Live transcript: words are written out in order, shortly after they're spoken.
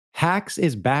Hacks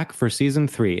is back for season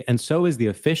 3, and so is the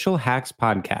official Hacks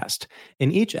podcast.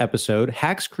 In each episode,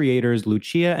 Hacks creators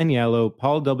Lucia Agnello,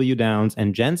 Paul W. Downs,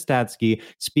 and Jen Statsky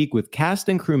speak with cast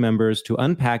and crew members to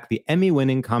unpack the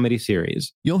Emmy-winning comedy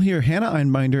series. You'll hear Hannah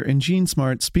Einbinder and Jean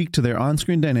Smart speak to their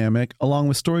on-screen dynamic, along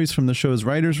with stories from the show's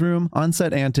writer's room,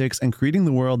 on-set antics, and creating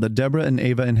the world that Deborah and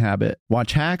Ava inhabit.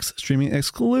 Watch Hacks, streaming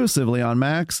exclusively on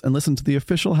Max, and listen to the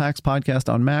official Hacks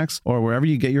podcast on Max or wherever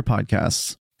you get your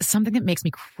podcasts. Something that makes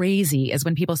me crazy is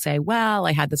when people say, well,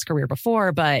 I had this career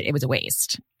before, but it was a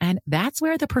waste. And that's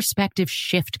where the perspective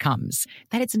shift comes,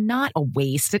 that it's not a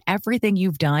waste, that everything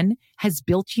you've done has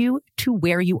built you to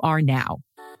where you are now.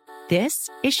 This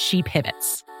is She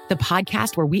Pivots, the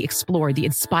podcast where we explore the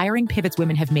inspiring pivots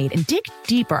women have made and dig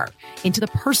deeper into the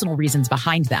personal reasons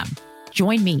behind them.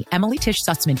 Join me, Emily Tish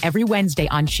Sussman, every Wednesday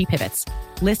on She Pivots.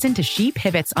 Listen to She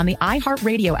Pivots on the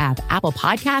iHeartRadio app, Apple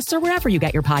Podcasts, or wherever you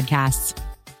get your podcasts.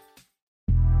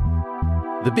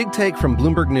 The Big Take from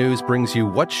Bloomberg News brings you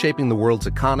what's shaping the world's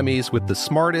economies with the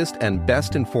smartest and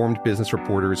best-informed business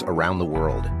reporters around the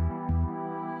world.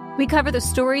 We cover the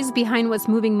stories behind what's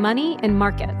moving money and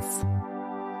markets,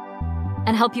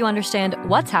 and help you understand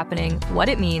what's happening, what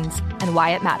it means, and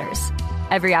why it matters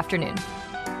every afternoon.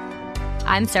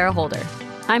 I'm Sarah Holder.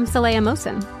 I'm Saleha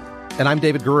Mohsin. And I'm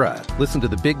David Gura. Listen to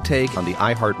The Big Take on the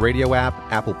iHeartRadio app,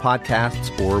 Apple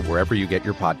Podcasts, or wherever you get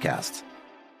your podcasts.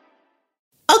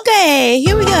 Okay,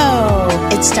 here we go.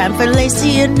 It's time for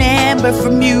Lacey and Amber.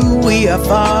 From you we are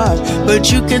far, but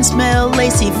you can smell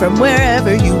Lacey from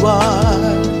wherever you are.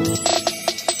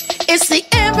 It's the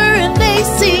Amber and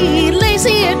Lacey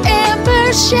and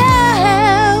Amber show.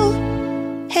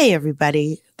 Hey,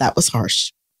 everybody. That was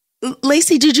harsh.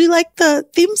 Lacey, did you like the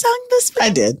theme song this week? I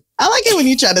did. I like it when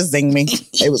you try to zing me.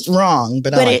 It was wrong,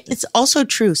 but I liked it. It's also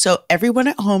true. So everyone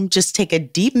at home, just take a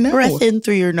deep breath in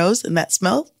through your nose, and that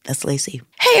smell, that's Lacey.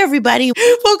 Hey, everybody.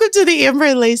 Welcome to the Amber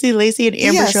and Lacey and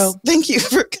Amber show. Thank you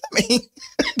for coming.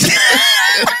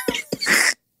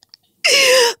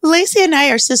 Lacey and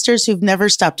I are sisters who've never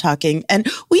stopped talking, and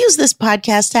we use this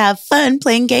podcast to have fun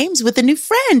playing games with a new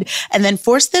friend and then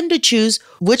force them to choose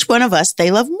which one of us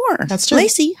they love more. That's true.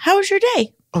 Lacey, how was your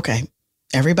day? Okay.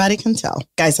 Everybody can tell.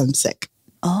 Guys, I'm sick.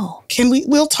 Oh.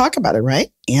 We'll talk about it,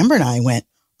 right? Amber and I went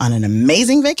on an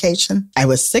amazing vacation. I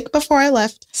was sick before I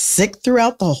left, sick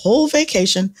throughout the whole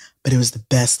vacation, but it was the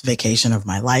best vacation of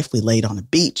my life. We laid on a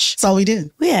beach. That's all we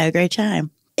did. We had a great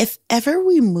time. If ever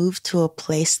we move to a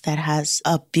place that has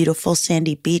a beautiful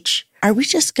sandy beach, are we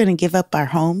just going to give up our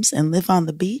homes and live on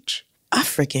the beach? I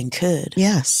freaking could.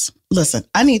 Yes. Listen,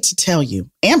 I need to tell you,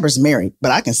 Amber's married,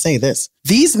 but I can say this.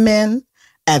 These men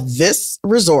at this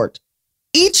resort,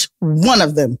 each one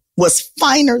of them was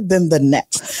finer than the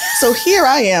next. So here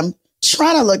I am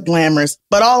trying to look glamorous,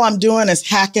 but all I'm doing is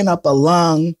hacking up a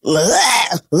lung.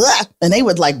 And they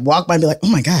would like walk by and be like,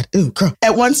 oh my God, ooh, girl.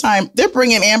 At one time, they're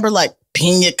bringing Amber like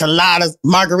pina coladas,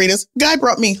 margaritas. Guy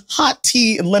brought me hot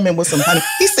tea and lemon with some honey.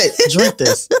 He said, drink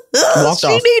this. Walked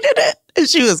off. She needed it. And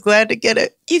she was glad to get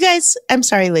it. You guys, I'm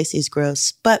sorry Lacey's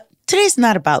gross, but today's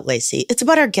not about Lacey. It's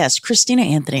about our guest, Christina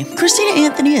Anthony. Christina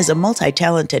Anthony is a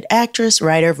multi-talented actress,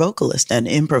 writer, vocalist, and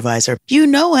improviser. You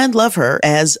know and love her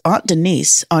as Aunt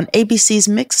Denise on ABC's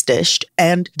Mixed Dish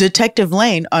and Detective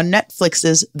Lane on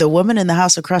Netflix's The Woman in the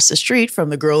House Across the Street from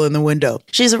the Girl in the Window.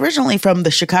 She's originally from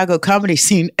the Chicago comedy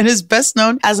scene and is best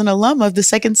known as an alum of the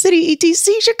Second City,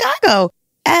 ETC Chicago.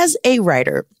 As a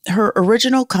writer, her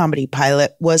original comedy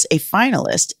pilot was a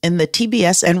finalist in the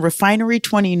TBS and Refinery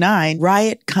 29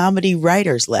 Riot Comedy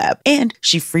Writers Lab, and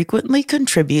she frequently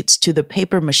contributes to the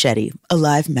Paper Machete, a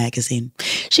live magazine.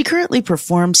 She currently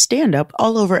performs stand-up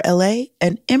all over LA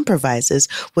and improvises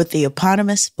with the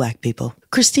eponymous Black People.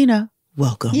 Christina,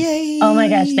 welcome. Yay. Oh my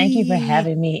gosh, thank you for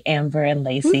having me, Amber and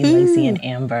Lacey, Lacey and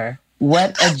Amber.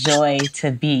 What a joy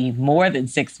to be more than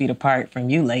 6 feet apart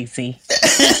from you, Lacey.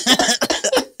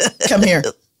 Come here.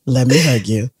 Let me hug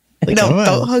you. No,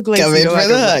 don't hug Lacey. Come in for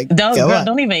the hug.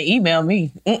 Don't even email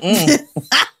me. I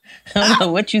don't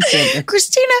know what you said.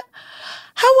 Christina,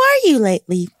 how are you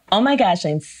lately? Oh my gosh,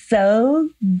 I'm so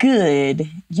good.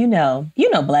 You know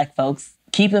Black folks.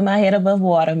 Keeping my head above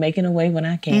water, making a way when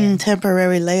I can.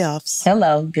 Temporary layoffs.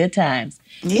 Hello, good times.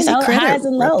 Easy highs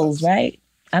and lows, right?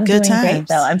 I'm good doing times. Great,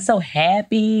 though. I'm so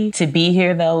happy to be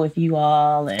here, though, with you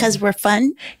all. Because we're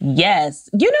fun? Yes.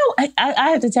 I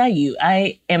have to tell you,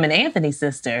 I am an Anthony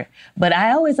sister, but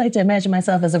I always like to imagine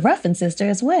myself as a Ruffin sister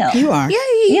as well. You are.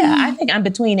 Yay. Yeah, I think I'm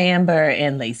between Amber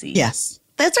and Lacey. Yes.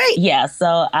 That's right. Yeah,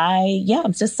 so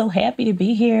I'm just so happy to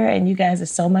be here, and you guys are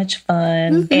so much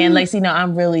fun. Mm-hmm. And Lacey,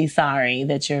 I'm really sorry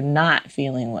that you're not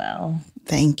feeling well.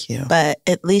 Thank you. But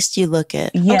at least you look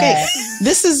it. Yeah. Okay,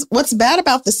 this is what's bad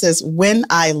about this is when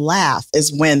I laugh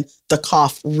is when the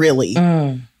cough really.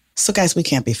 So guys, we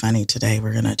can't be funny today.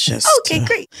 We're going to just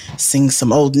great. Sing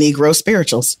some old Negro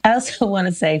spirituals. I also want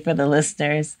to say for the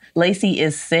listeners, Lacey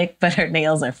is sick, but her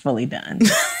nails are fully done.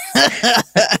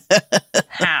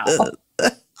 How?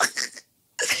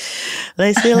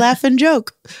 Lacey laugh and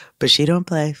joke, but she don't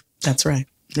play. That's right.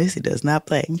 Lacey does not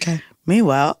play. Okay.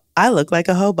 Meanwhile, I look like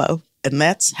a hobo, and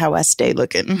that's how I stay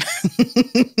looking.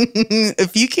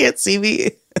 If you can't see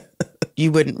me,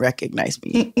 you wouldn't recognize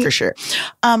me for sure.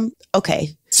 Okay.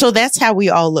 So that's how we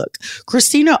all look.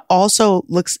 Christina also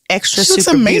looks extra She looks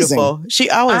super amazing. beautiful. She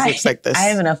always looks like this. I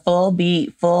am in a full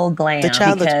beat, full glam. The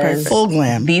child looks perfect. Full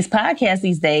glam. These podcasts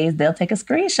these days, they'll take a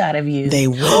screenshot of you. They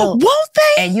will. Won't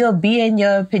they? And you'll be in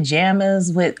your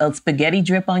pajamas with a spaghetti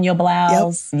drip on your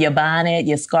blouse, your bonnet,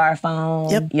 your scarf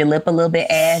on, your lip a little bit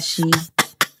ashy,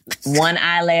 one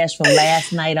eyelash from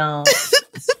last night on.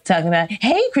 Talking about,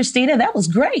 hey, Christina, that was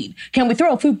great. Can we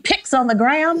throw a few pics on the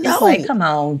gram? No. It's like, come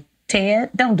on, Ted,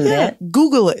 don't do that.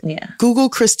 Google it. Yeah. Google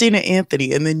Christina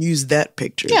Anthony and then use that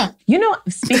picture. Yeah. You know,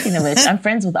 speaking of which, I'm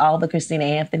friends with all the Christina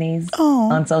Anthonys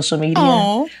on social media.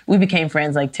 Aw. We became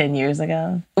friends like 10 years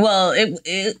ago. Well,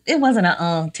 it wasn't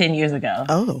 10 years ago.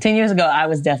 Oh. 10 years ago, I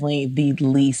was definitely the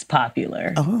least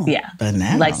popular. Oh. Yeah. But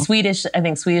now. Like Swedish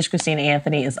Christina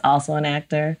Anthony is also an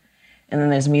actor. And then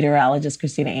there's meteorologist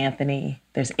Christina Anthony.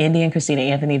 There's Indian Christina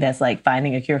Anthony that's like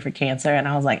finding a cure for cancer. And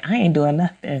I was like, I ain't doing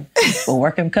nothing but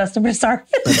working customer service.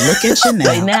 But look at you now.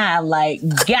 But now I'm like,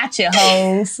 gotcha,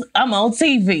 hoes. I'm on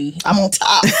TV. I'm on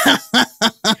top.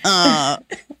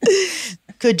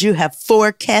 Could you have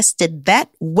forecasted that,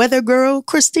 weather girl,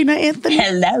 Christina Anthony?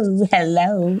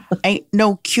 Hello. Ain't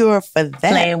no cure for that.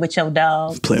 Playing with your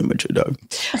dog. Playing with your dog.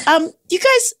 You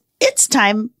guys, it's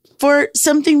time for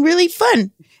something really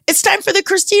fun. It's time for the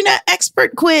Christina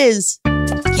Expert Quiz.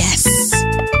 Yes.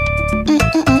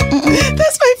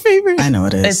 That's my favorite. I know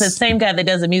it is. It's the same guy that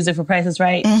does the music for Price is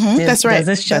Right. That's right. Does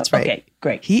this show? That's right. Okay,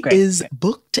 great. He great, is great.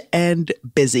 booked and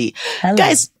busy. Hello.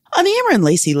 Guys, on the Amber and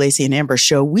Lacey and Amber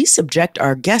show, we subject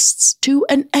our guests to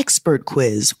an expert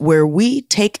quiz where we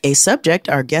take a subject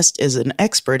our guest is an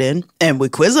expert in and we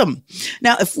quiz them.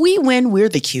 Now, if we win, we're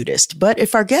the cutest. But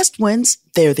if our guest wins,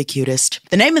 they're the cutest.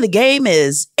 The name of the game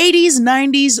is 80s,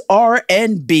 90s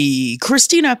R&B.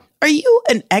 Christina, are you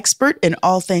an expert in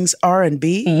all things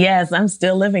R&B? Yes, I'm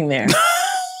still living there.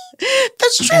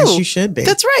 That's true. As you should be.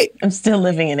 That's right. I'm still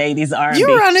living in 80s R&B. You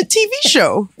were on a TV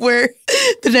show where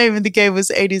the name of the game was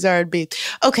 80s R&B.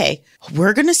 Okay,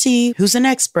 we're going to see who's an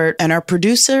expert, and our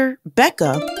producer,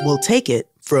 Becca, will take it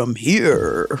from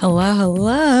here. Hello.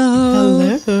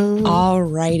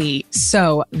 Alrighty.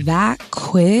 So that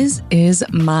quiz is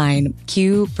mine.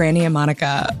 Cue Brandy and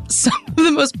Monica. Some of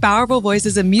the most powerful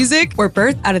voices in music were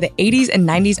birthed out of the 80s and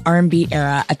 90s R&B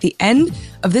era. At the end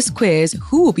of this quiz,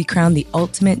 who will be crowned the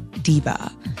ultimate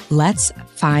diva? Let's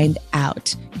find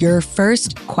out. Your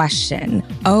first question.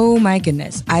 Oh my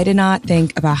goodness. I did not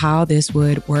think about how this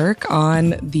would work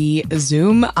on the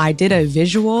Zoom. I did a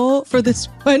visual for this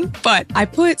one, but I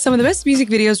put some of the best music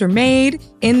videos were made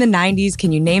in the 90s.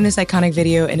 Can you name this iconic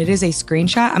video? And it is a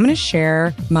screenshot. I'm going to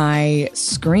share my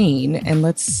screen and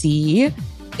let's see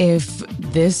if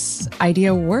this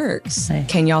idea works. Okay.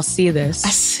 Can y'all see this? I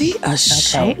see a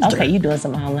shoulder. Okay, you doing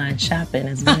some online shopping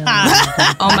as well.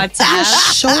 On my tab,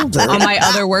 Shoulder. on my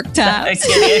other work tab.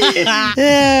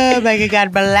 Oh, Becca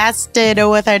got blasted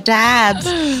with her tabs.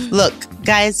 Look,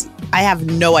 guys, I have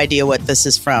no idea what this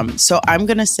is from. So I'm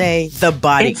going to say The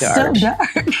Bodyguard. It's so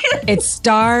dark. It's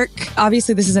dark.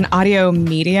 Obviously, this is an audio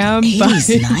medium, 80s, but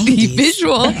 90s. the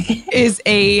visual is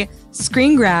a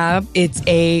screen grab. It's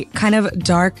a kind of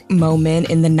dark moment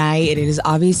in the night. It is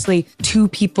obviously two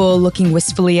people looking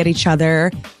wistfully at each other,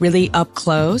 really up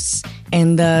close.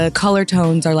 And the color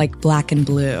tones are like black and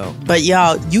blue. But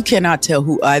y'all, you cannot tell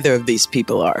who either of these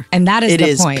people are. And that is It the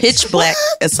is point. pitch black.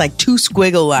 It's like two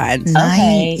squiggle lines.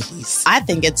 Okay. Nice. I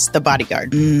think it's The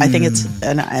Bodyguard. I think it's,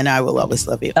 and I Will Always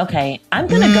Love You. Okay, I'm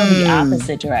going to go the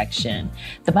opposite direction.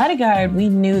 The Bodyguard, we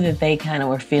knew that they kind of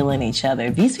were feeling each other.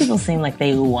 These people seem like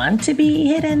they want to be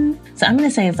hidden. So I'm going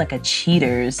to say it's like a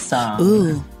Cheaters song.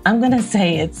 Ooh. I'm going to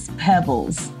say it's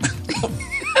Pebbles.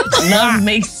 Love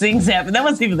makes things happen. That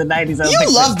wasn't even the 90s.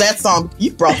 You love that song.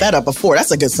 You brought that up before.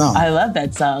 That's a good song. I love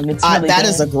that song. It's really That good.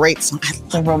 is a great song.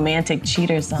 It's a romantic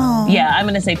cheater song. Yeah, I'm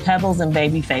going to say Pebbles and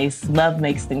Babyface. Love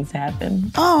makes things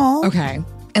happen. Oh. Okay.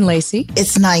 And Lacey?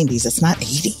 It's 90s. It's not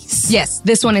 80s. Yes,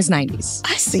 this one is 90s.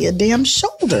 I see a damn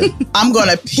shoulder. I'm going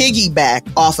to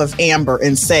piggyback off of Amber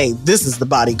and say this is The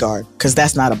Bodyguard because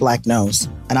that's not a black nose.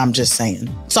 And I'm just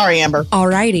saying. Sorry, Amber.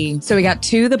 Alrighty. So we got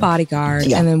 2 The Bodyguard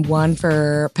and then 1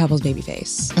 for Pebbles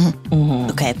Babyface.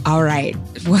 Okay. All right.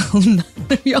 Well, none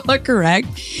of y'all are correct.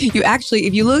 You actually,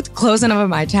 if you looked close enough at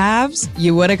my tabs,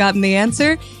 you would have gotten the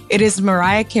answer. It is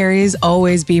Mariah Carey's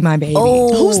Always Be My Baby.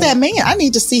 Oh, who's that man? I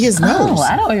need to see his nose. Oh,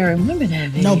 I don't even remember that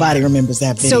video. Nobody remembers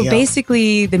that video. So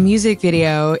basically, the music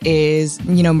video is,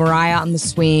 Mariah on the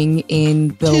swing in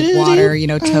the water,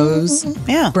 toes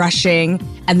brushing.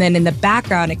 And then in the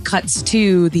background, it cuts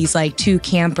to these like 2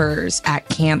 campers at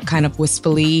camp, kind of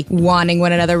wistfully wanting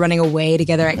one another, running away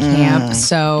together at camp.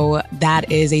 So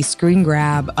that is a screen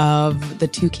grab of the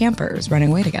 2 campers running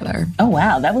away together. Oh,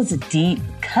 wow. That was a deep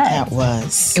cut. That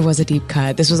was. It was a deep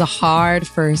cut. This was a hard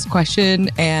first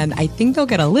question, and I think they'll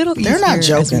get a little easier not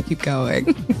joking. as we keep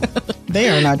going. They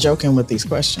are not joking with these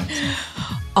questions.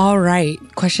 All right,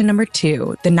 question number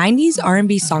 2. The 90s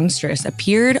R&B songstress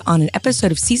appeared on an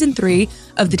episode of season 3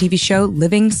 of the TV show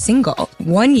Living Single,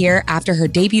 1 year after her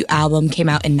debut album came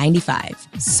out in 95.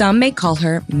 Some may call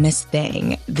her Miss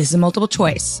Thing. This is a multiple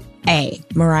choice. A,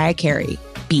 Mariah Carey.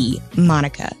 B,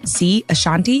 Monica. C,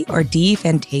 Ashanti. Or D,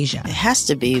 Fantasia. It has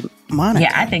to be Monica.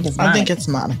 Yeah, I think it's Monica. I think it's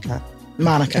Monica.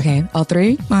 Monica. Okay, all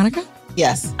 3? Monica?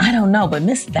 Yes. I don't know, but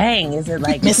Miss Thing, is it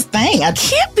like... Miss Thing? I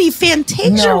Can't be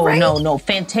Fantasia, No, right? no.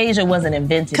 Fantasia wasn't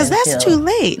invented Because that's too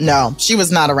late. No, she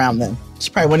was not around then. She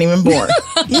probably wasn't even born.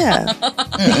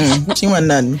 Yeah. She wasn't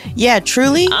nothing. Yeah,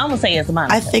 truly. I'm going to say it's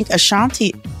Monica. I think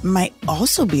Ashanti might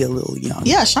also be a little young.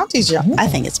 Yeah, Ashanti's young. I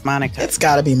think it's Monica. It's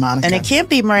got to be Monica. And it can't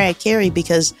be Mariah Carey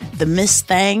because the Miss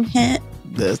Thing hint.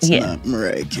 That's not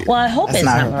Mariah Carey. Well, I hope That's it's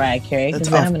not not her. Mariah Carey. That's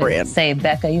Because then I'm going off-brand. to say,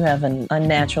 Becca, you have an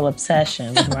unnatural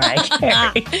obsession with Mariah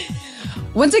Carey.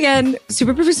 Once again,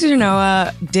 Super Producer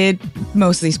Noah did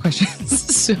most of these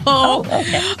questions. So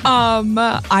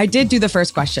I did do the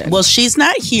first question. Well, she's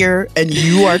not here, and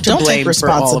you are to Don't blame take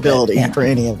responsibility for all of it. for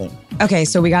any of it. Okay,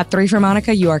 so we got 3 for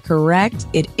Monica. You are correct.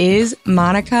 It is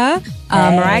Monica.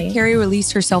 Mariah Carey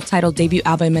released her self-titled debut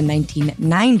album in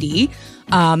 1990.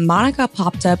 Monica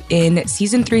popped up in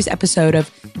season 3's episode of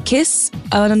Kiss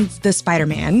of the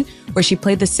Spider-Man, where she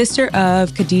played the sister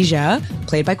of Khadijah,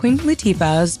 played by Queen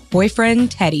Latifah's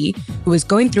boyfriend Teddy, who was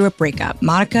going through a breakup.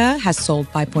 Monica has sold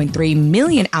 5.3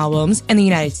 million albums in the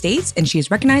United States, and she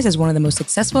is recognized as one of the most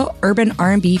successful urban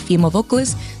R&B female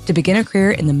vocalists to begin her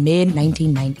career in the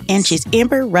mid-1990s. And she's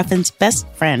Amber Ruffin's best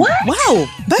friend. What? Wow,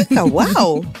 Becca,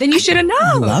 wow. Then you should have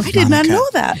known. I did not know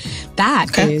that.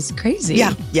 That is crazy.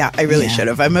 Yeah, I really should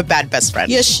have. I'm a bad best friend.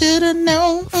 You should have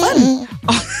known.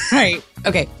 All right.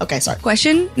 Okay. Okay, sorry.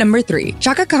 Question number 3.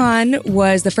 Chaka Khan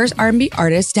was the first R&B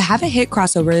artist to have a hit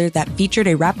crossover that featured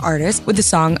a rap artist with the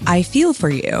song I Feel For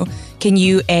You. Can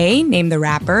you A, name the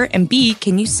rapper, and B,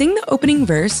 can you sing the opening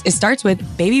verse? It starts with,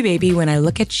 Baby, baby, when I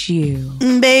look at you.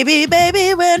 Baby,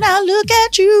 baby, when I look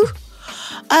at you,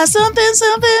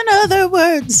 something, other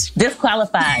words.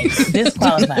 Disqualified.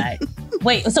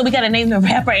 Wait, so we got to name the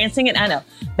rapper and sing it? I know.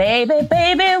 Baby,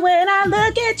 baby, when I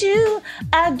look at you,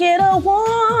 I get a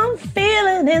warm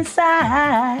feeling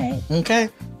inside. Okay.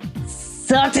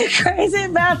 Something crazy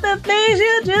about the things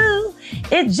you do.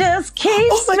 It just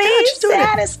keeps me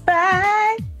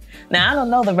satisfied. Now, I don't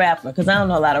know the rapper because I don't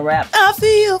know a lot of rap. I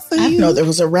feel for you. I know there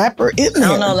was a rapper in there. I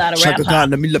don't know a lot of rap. Chaka Khan,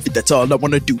 let me love you, that's all I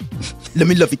want to do. Let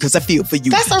me love you because I feel for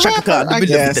you. That's a Chaka rapper, Khan, let I me love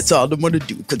you, guess. that's all I want to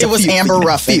do. It was Amber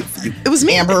Ruffin. It was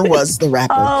me. Amber was the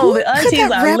rapper. Oh, the aunties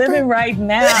that are rapper? living right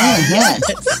now. Yes.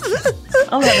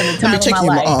 I'm having the time Let me of take my you in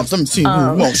my life. arms. Let me see you.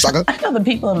 Come on, Chaka. I know the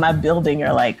people in my building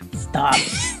are like, stop.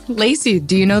 Lacey,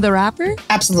 do you know the rapper?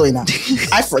 Absolutely not.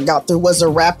 I forgot there was a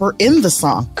rapper in the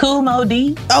song. Cool Mo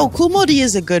D. Oh, Kool Moe Dee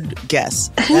is a good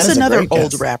guess. Who's is a another great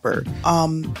old guess. rapper?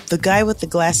 The guy with the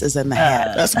glasses and the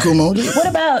hat. That's Kool Moe Dee. What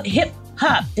about hip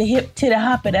hop? The hip to the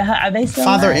hop of the hop. Are they still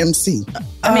Father alive? MC.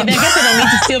 I mean, I guess they don't need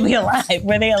to still be alive.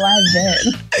 Were they alive then?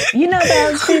 You know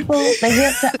those people, the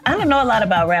hip to, I don't know a lot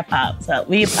about rap hop, so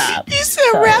hip hop. You said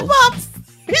rap hop,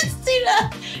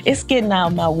 Christina. It's getting out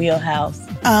of my wheelhouse.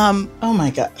 Oh my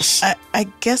gosh. I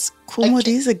guess Kool Moe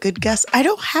Dee is a good guess. I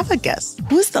don't have a guess.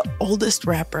 Who's the oldest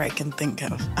rapper I can think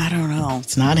of? I don't know.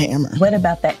 It's not Hammer. What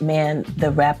about that man, the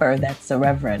rapper that's a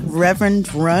reverend?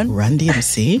 Reverend Run? Run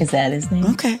DMC? Is that his name?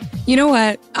 Okay. You know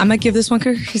what? I'm going to give this one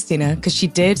to Christina because she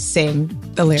did sing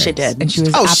the lyrics. She did. And she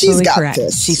was Oh, she's absolutely got correct.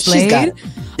 this. She She's slayed. got it.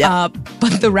 Yep.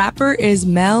 But the rapper is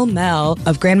Mel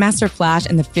of Grandmaster Flash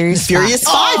and the Furious Furious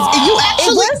Five. Five. You It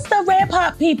actually. was the rap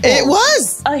hop people. It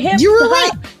was. A hip You were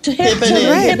hop. right. to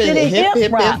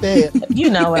hip hop. You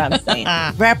know what I'm saying.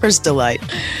 Rapper's delight.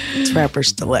 It's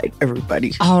rapper's delight,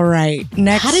 everybody. All right.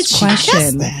 Next How did she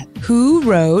question. guess that? Who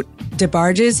wrote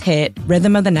DeBarge's hit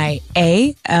Rhythm of the Night?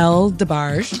 A. L.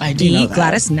 DeBarge. I do B. know that.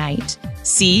 Gladys Knight.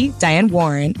 C. Diane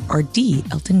Warren. Or D.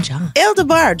 Elton John. El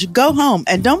DeBarge, go home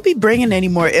and don't be bringing any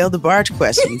more El DeBarge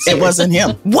questions. It wasn't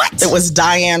him. What? It was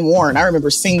Diane Warren. I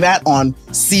remember seeing that on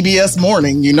CBS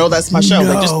Morning. You know, that's my show.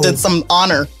 No. They just did some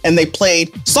honor and they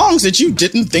played songs that you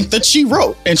didn't think that she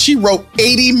wrote. And she wrote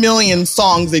 80 million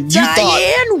songs that you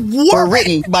Diane thought were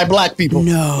written by Black people.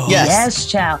 No. Yes,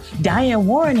 child. Diane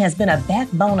Warren has been a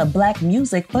backbone of Black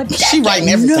music for decades. She writing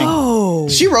everything. No.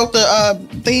 She wrote the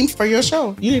theme for your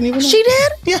show. You didn't even know. She did?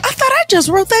 Yeah. I thought I just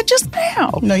wrote that just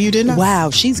now. No, you did not. Wow,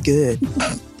 she's good.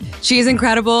 She is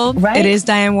incredible. Right? It is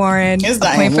Diane Warren. It's A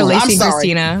Diane point for Warren. Lacey I'm and sorry.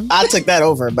 Christina. I took that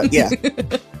over, but yeah.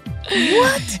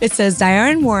 What? It says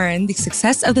Diane Warren, the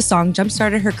success of the song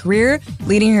jump-started her career,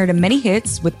 leading her to many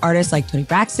hits with artists like Toni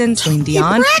Braxton, Celine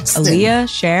Dion, Braxton. Aaliyah,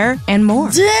 Cher, and more.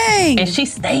 Dang. And she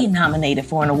stayed nominated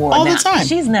for an award. All the Now, time.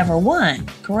 She's never won,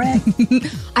 correct?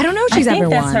 I don't know if she's I think ever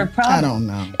that's won. her problem. I don't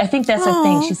know. I think that's her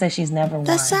thing. She says she's never won.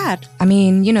 That's sad. I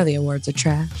mean, you know the awards are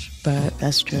trash, but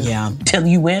That's true. Yeah. Till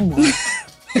you win one.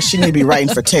 She need to be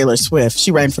writing for Taylor Swift. She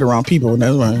writing for the wrong people. And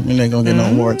that's why you ain't going to get no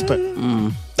awards. But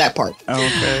that part.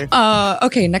 Okay.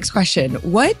 okay, next question.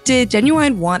 What did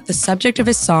Genuine want the subject of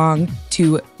his song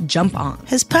to jump on?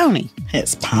 His pony.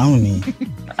 It's pony.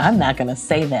 I'm not going to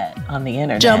say that on the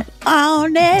internet. Jump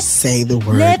on it. Say the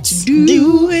word. Let's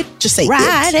do it. Just say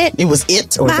Ride it. It was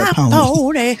it or the My pony.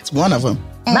 pony. It's one of them.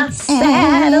 My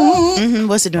saddle. Mm-hmm.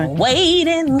 What's it doing?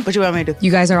 Waiting. What you want me to do?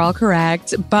 You guys are all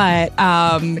correct, but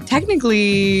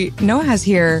technically Noah has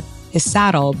here his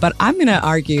saddle, but I'm going to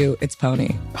argue it's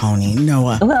pony. Pony.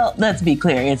 Noah. Well, let's be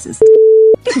clear. It's his.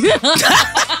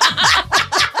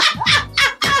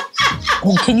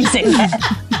 Can you say that?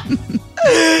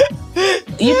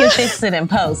 You can fix it in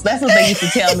post. That's what they used to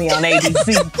tell me on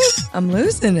ABC. I'm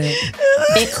losing it.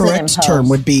 Fix it in Correct post. term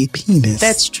would be penis.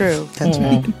 That's true. That's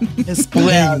right. It's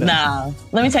Well, penis. nah.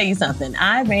 Let me tell you something.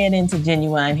 I ran into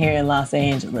Genuine here in Los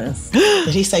Angeles. Did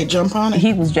he say jump on it?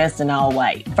 He was dressed in all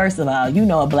white. First of all, you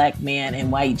know a Black man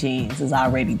in white jeans is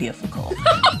already difficult.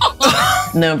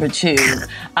 Number two,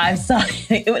 I saw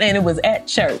and it was at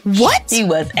church. What? He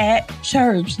was at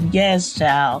church. Yes,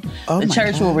 child. Oh the my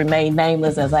church God. will remain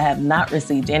nameless as I have not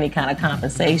received any kind of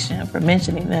compensation for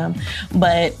mentioning them.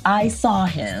 But I saw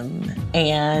him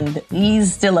and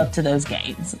he's still up to those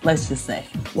games, let's just say.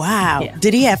 Wow. Yeah.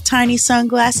 Did he have tiny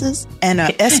sunglasses and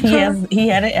a S curl? He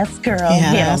had an S curl.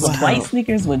 Yeah, He had on wow. white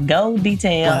sneakers with gold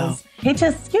details. Wow. He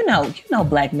just, you know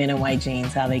Black men in white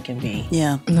jeans, how they can be.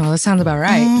 Yeah. No, that sounds about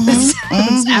right. That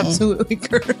sounds absolutely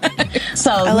correct. So,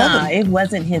 love it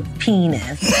wasn't his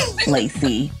penis,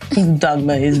 Lacey. He's talking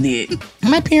about his dick.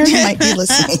 My parents might be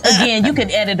listening. Again, you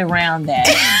could edit around that.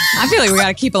 I feel like we got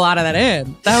to keep a lot of that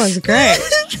in. That was great.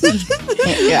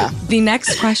 Yeah. The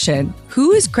next question.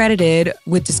 Who is credited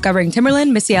with discovering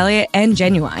Timberland, Missy Elliott, and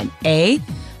Genuine? A.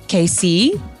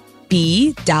 KC,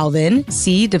 B. Dalvin,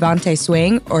 C. Devontae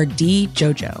Swing, or D.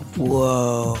 JoJo?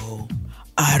 Whoa.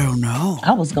 I don't know.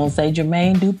 I was going to say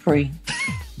Jermaine Dupri.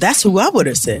 That's who I would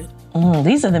have said.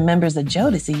 These are the members of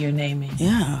Jodeci you're naming.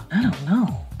 Yeah. I don't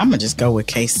know. I'm going to just go with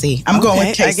KC. I'm going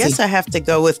with KC. I guess I have to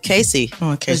go with Casey.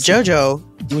 Going with Because KC.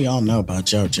 JoJo. We all know about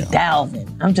JoJo.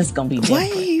 Dalvin. I'm just going to be Why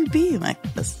different. are you being like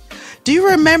this? Do you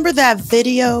remember that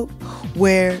video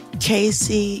where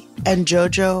Casey and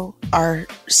JoJo are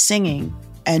singing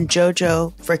and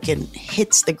JoJo freaking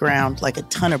hits the ground like a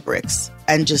ton of bricks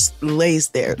and just lays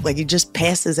there, like he just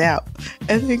passes out.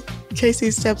 And then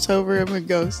Casey steps over him and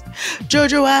goes,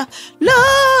 JoJo, I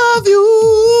love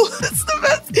you. It's the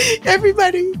best.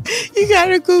 Everybody, you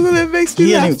gotta Google it. Makes me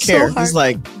He laugh didn't even care. so hard. He's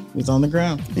like, he's on the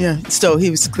ground. Yeah, so he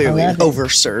was clearly I love it.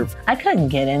 overserved. I couldn't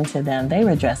get into them. They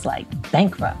were dressed like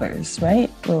bank robbers, right?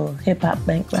 Little hip-hop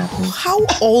bank robbers. How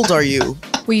old are you?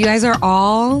 Well, you guys are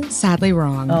all sadly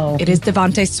wrong. Oh. It is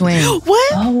Devontae Swing.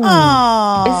 What? Oh.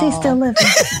 Aw. Is he still living?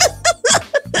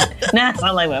 Now I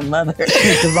sound like my mother.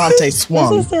 Devontae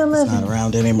Swung. Is he still He's living? not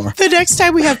around anymore. The next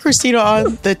time we have Christina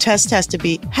on, the test has to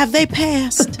be, have they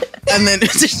passed? And then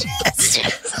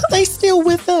They still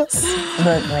with us.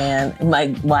 Look, man,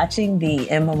 like watching the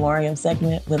In Memoriam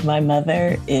segment with my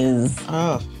mother is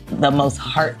Oh. the most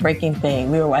heartbreaking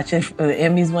thing. We were watching the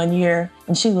Emmys one year,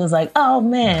 and she was like, oh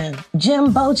man,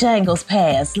 Jim Bojangles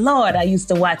passed. Lord, I used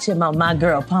to watch him on My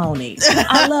Girl Pony.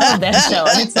 I love that show.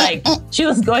 And it's like, she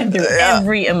was going through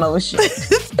every emotion.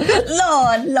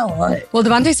 Lord. Well,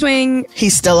 Devontae Swing,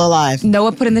 He's still alive.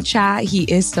 Noah put in the chat, he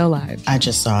is still alive. I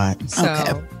just saw it. So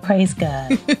Okay. Praise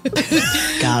God.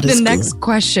 God is The next good.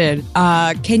 question.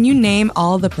 Can you name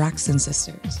all the Braxton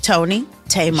sisters? Tony,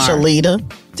 Tamar. Shalita.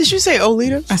 Did you say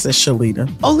Olita? I said Shalita.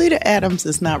 Olita Adams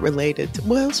is not related to,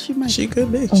 well, she might. She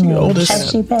could be. She oldest. Has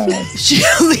she passed?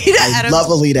 Olita I Adams. love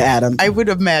Alita Adams. I would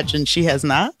imagine she has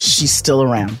not. She's still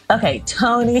around. Okay,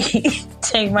 Tony.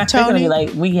 Tamar. They're gonna Tony, be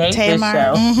like, we hate Tamar. this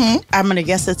show. Mm-hmm. I'm going to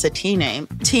guess it's a T name.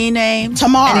 T name.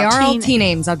 Tamar. They are all Teen- T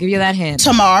names. I'll give you that hint.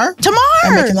 Tamar. Tamar.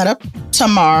 I'm making that up.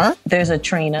 Tamar. There's a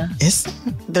Trina. Is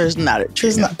There's not a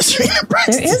She's Trina. not Trina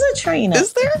Braxton. There is a Trina.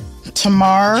 Is there?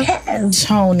 Tamar. Yes.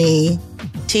 Tony.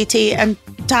 TT and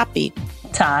Toppy.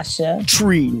 Tasha.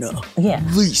 Trina. Yeah.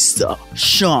 Lisa.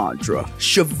 Chandra.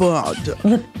 Shavonda.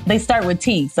 Look, they start with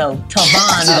T, so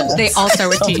Tavonda. They all start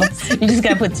with T. You just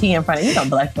gotta put T in front of it. You know,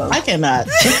 black folks. I cannot.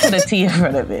 Just put a T in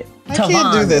front of it. I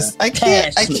can't do this. I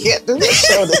can't do this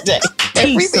show today.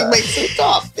 Everything makes me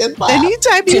cough and laugh.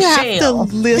 Anytime you have to Michelle.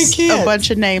 list I a can't. bunch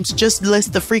of names, just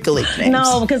list the Freak League names.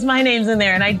 No, because my name's in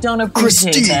there and I don't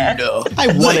appreciate that. I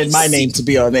wanted my name to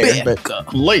be on there,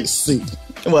 but Lacey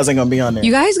wasn't going to be on there.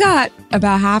 You guys got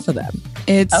about half of them.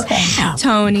 It's Okay.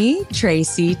 Tony,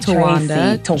 Tracy,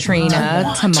 Tawanda, Tracy, Trina,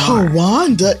 Tawanda. Tamar.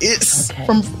 Tawanda is Okay.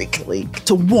 from Freak League.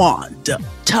 Tawanda,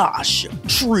 Tasha,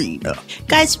 Trina.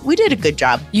 Guys, we did a good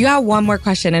job. You got one more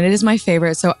question, and it is my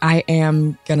favorite, so I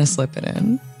am gonna slip it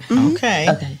in. Okay.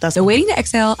 Okay. The Waiting to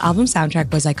Exhale album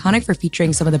soundtrack was iconic for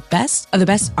featuring some of the best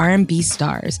R&B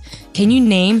stars. Can you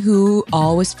name who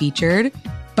all was featured?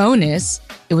 Bonus,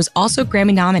 it was also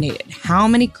Grammy nominated. How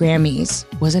many Grammys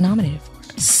was it nominated for?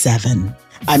 7.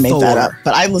 I made that up,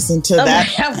 but I listened to that.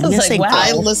 I was like, wow.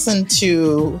 I listen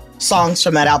to songs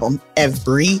from that album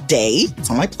every day. It's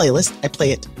on my playlist. I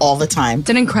play it all the time. It's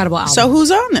an incredible album. So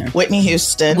who's on there? Whitney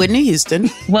Houston. Whitney Houston.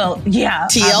 Well, yeah.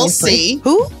 obviously. TLC.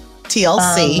 Who?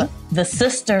 TLC. The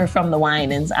sister from the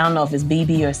Winans. I don't know if it's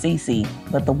BB or CC,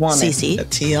 but the woman. CC.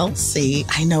 TLC.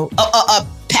 I know.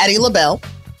 Patti LaBelle.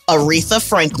 Aretha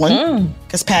Franklin.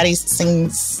 Because Patti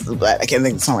sings, I can't think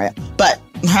of the song right now. But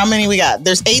how many we got?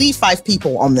 There's 85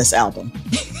 people on this album.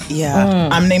 Yeah.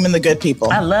 I'm naming the good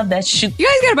people. I love that shoot. you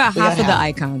guys got about half of the half.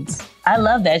 icons. I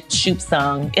love that Shoop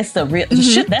song. It's the real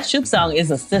that Shoop song is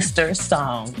a sister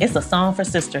song. It's a song for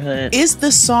sisterhood. Is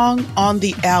the song on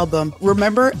the album?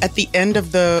 Remember at the end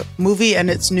of the movie and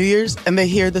it's New Year's and they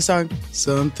hear the song,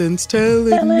 something's telling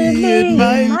me it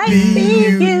might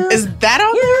be you. Is that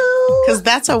on there? Because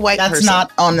that's a white That's person.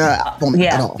 not on the album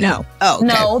Yeah. at all. No. Oh, okay.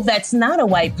 No, that's not a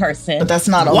white person. But that's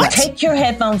not on What? that. Take your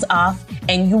headphones off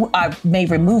and you may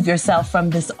remove yourself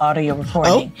from this audio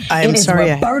recording. Oh, I am It is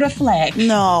sorry. Roberta Flack.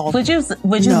 No.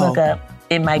 Would you No. look up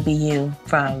It Might Be You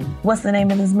from, what's the name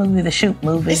of this movie? The Shoop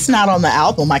movie. It's not on the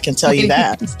album, I can tell you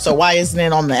that. So why isn't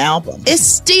it on the album? It's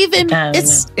Stephen. I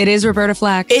don't It is Roberta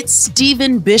Flack. It's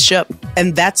Stephen Bishop,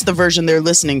 and that's the version they're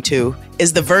listening to.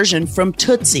 Is the version from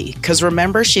Tootsie? Because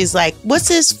remember, she's like, "What's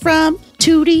this from,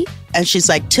 Tootie?" And she's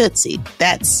like, "Tootsie."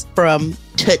 That's from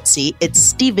Tootsie. It's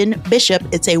Stephen Bishop.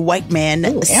 It's a white man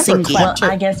Amber singing. clapped.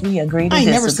 Well, I guess we agree to I ain't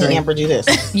disagree. never seen Amber do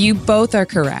this. You both are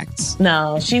correct.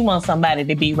 No, she wants somebody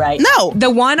to be right. No,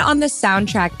 The one on the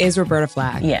soundtrack is Roberta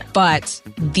Flack. Yeah. But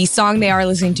the song they are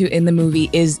listening to in the movie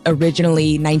is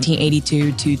originally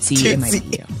 1982 Tootsie. It Might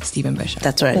Be You. Stephen Bishop.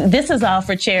 that's right. This is all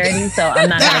for charity, so I'm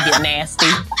not going to get nasty.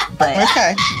 But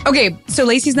Okay. Okay, so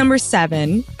Lacey's number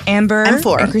 7. Amber I'm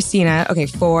 4. and Christina. Okay,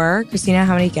 4. Christina,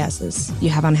 how many guesses you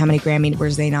have on how many Grammy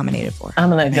was they nominated for? I'm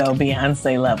going to go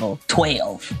Beyonce level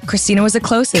 12. Christina was the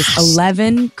closest.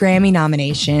 11 Grammy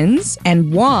nominations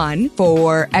and 1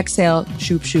 for Exhale,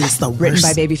 Shoop Shoop, That's the written by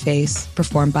worst. Babyface,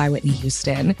 performed by Whitney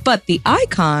Houston. But the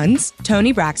icons,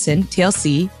 Toni Braxton,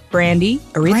 TLC, Brandy,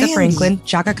 Aretha Brandy. Franklin,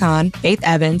 Chaka Khan, Faith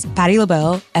Evans, Patti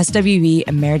LaBelle, SWV,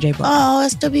 and Mary J. Blige. Oh,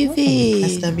 SWV.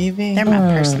 SWV. They're my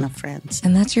personal friends.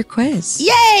 And that's your quiz.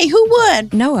 Yay! Who won?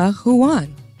 Noah, who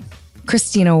won?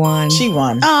 Christina won. She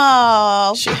won.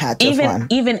 Oh, She had to have won.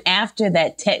 Even after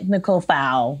that technical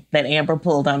foul that Amber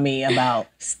pulled on me about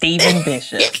Stephen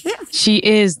Bishop. She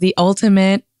is the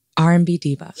ultimate R&B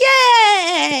diva.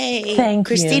 yay! Thank you.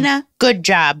 Christina. Good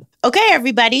job. Okay,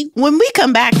 everybody. When we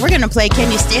come back, we're going to play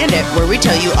Can You Stand It, where we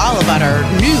tell you all about our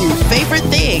new favorite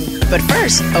thing. But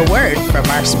first, a word from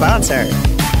our sponsor.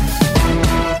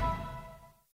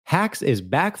 Hacks is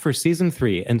back for season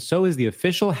 3, and so is the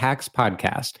official Hacks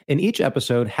podcast. In each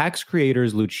episode, Hacks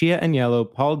creators Lucia Agnello,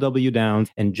 Paul W. Downs,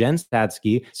 and Jen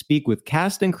Statsky speak with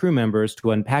cast and crew members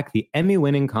to unpack the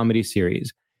Emmy-winning comedy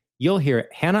series. You'll hear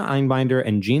Hannah Einbinder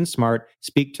and Jean Smart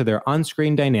speak to their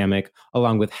on-screen dynamic,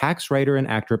 along with Hacks writer and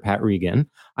actor Pat Regan,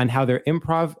 on how their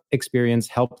improv experience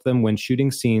helped them when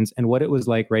shooting scenes and what it was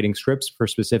like writing scripts for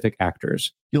specific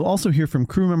actors. You'll also hear from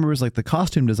crew members like the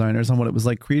costume designers on what it was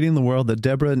like creating the world that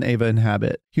Deborah and Ava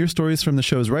inhabit. Hear stories from the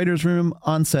show's writer's room,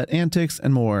 on-set antics,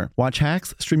 and more. Watch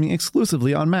Hacks streaming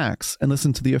exclusively on Max, and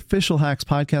listen to the official Hacks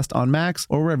podcast on Max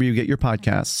or wherever you get your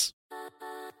podcasts.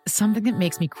 Something that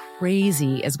makes me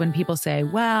crazy is when people say,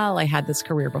 well, I had this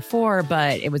career before,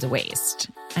 but it was a waste.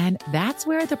 And that's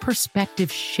where the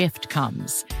perspective shift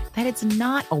comes, that it's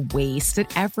not a waste,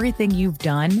 that everything you've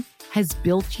done has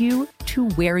built you to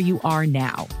where you are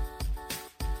now.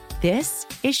 This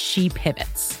is She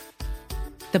Pivots,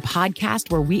 the podcast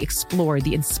where we explore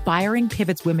the inspiring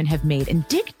pivots women have made and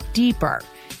dig deeper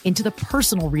into the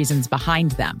personal reasons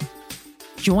behind them.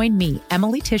 Join me,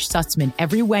 Emily Tish Sussman,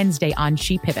 every Wednesday on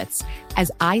She Pivots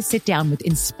as I sit down with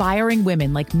inspiring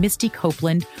women like Misty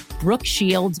Copeland, Brooke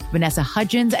Shields, Vanessa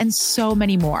Hudgens, and so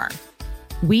many more.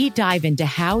 We dive into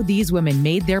how these women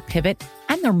made their pivot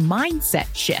and their mindset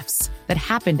shifts that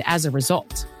happened as a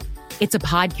result. It's a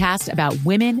podcast about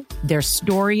women, their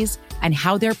stories, and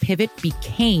how their pivot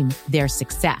became their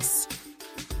success.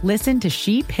 Listen to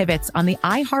She Pivots on the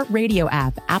iHeartRadio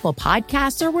app, Apple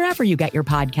Podcasts, or wherever you get your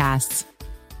podcasts.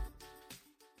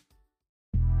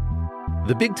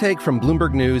 The Big Take from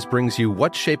Bloomberg News brings you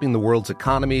what's shaping the world's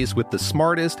economies with the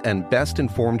smartest and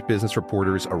best-informed business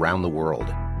reporters around the world.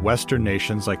 Western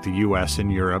nations like the U.S.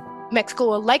 and Europe. Mexico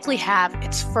will likely have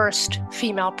its first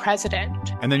female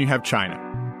president. And then you have China.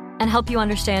 And help you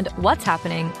understand what's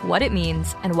happening, what it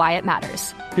means, and why it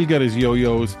matters. He'll get his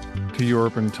yo-yos to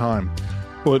Europe in time.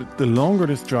 But the longer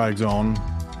this drags on,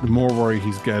 the more worry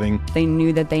he's getting. They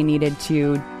knew that they needed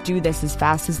to do this as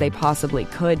fast as they possibly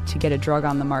could to get a drug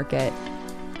on the market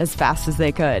as fast as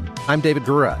they could. I'm David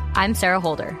Gura. I'm Sarah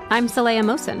Holder. I'm Saleha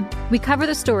Mohsen. We cover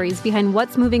the stories behind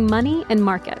what's moving money and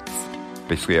markets.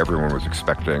 Basically, everyone was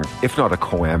expecting, if not a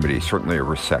calamity, certainly a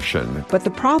recession. But the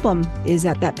problem is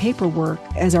that paperwork,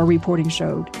 as our reporting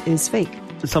showed, is fake.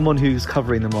 As someone who's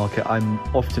covering the market, I'm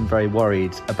often very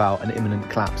worried about an imminent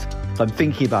collapse. So I'm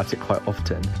thinking about it quite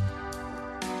often.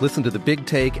 Listen to The Big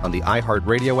Take on the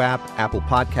iHeartRadio app, Apple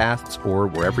Podcasts, or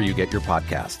wherever you get your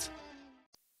podcasts.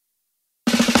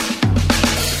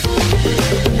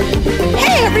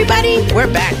 Hey, everybody.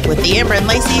 We're back with the Amber and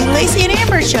Lacey and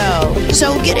Amber Show.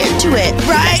 So get into it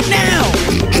right now.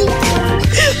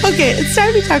 Okay, it's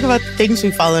time to talk about the things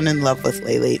we've fallen in love with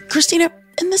lately. Christina,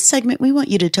 in this segment, we want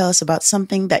you to tell us about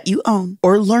something that you own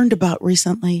or learned about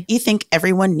recently you think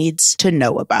everyone needs to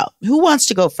know about. Who wants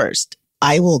to go first?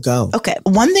 I will go. Okay.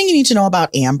 One thing you need to know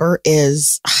about Amber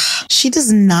is she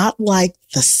does not like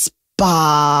the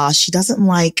spa. She doesn't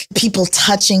like people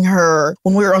touching her.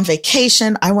 When we were on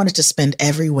vacation, I wanted to spend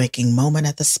every waking moment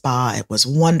at the spa. It was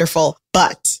wonderful,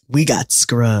 but we got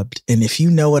scrubbed. And if you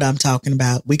know what I'm talking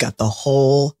about, we got the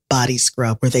whole body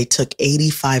scrub where they took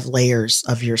 85 layers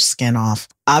of your skin off.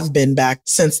 I've been back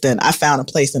since then. I found a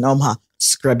place in Omaha,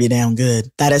 scrub you down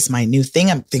good. That is my new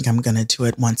thing. I think I'm going to do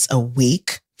it once a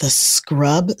week. The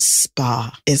scrub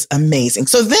spa is amazing.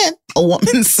 So then a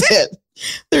woman said,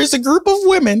 there's a group of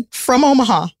women from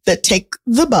Omaha that take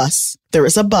the bus. There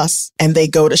is a bus and they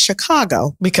go to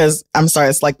Chicago because, I'm sorry,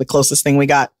 it's like the closest thing we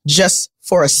got just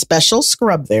for a special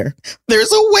scrub there.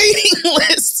 There's a waiting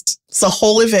list. It's a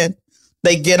whole event.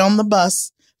 They get on the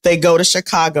bus. They go to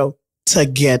Chicago to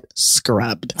get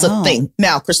scrubbed. It's a thing.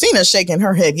 Now, Christina's shaking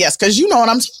her head. Yes, because you know what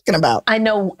I'm talking about. I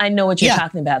know what you're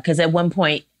talking about because at one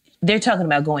point they're talking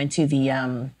about going to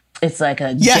the, it's like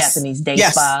a Japanese day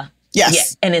spa. Yes.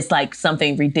 Yeah. And it's like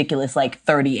something ridiculous, like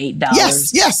 $38.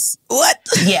 Yes. What?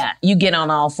 Yeah. You get on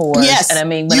all fours. Yes. And I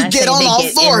mean, when you I get say on they all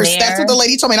get fours, in there, that's what the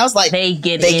lady told me. And I was like, they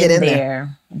get in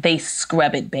there. They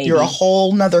scrub it, baby. You're a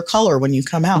whole nother color when you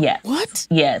come out. Yeah. What?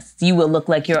 Yes. You will look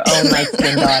like your own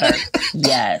light-skinned daughter.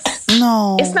 Yes.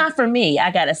 No. It's not for me,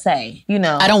 I gotta say. You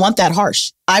know. I don't want that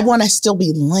harsh. I want to still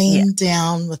be laying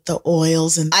down with the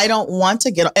oils. And I don't want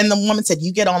to get, and the woman said,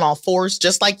 you get on all fours,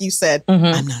 just like you said. Mm-hmm.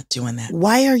 I'm not doing that.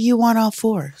 Why are you on all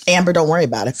fours? Amber, don't worry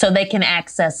about it. So they can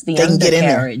access the they can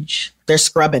undercarriage. Get in there. They're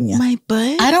scrubbing you. My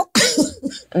butt? I don't.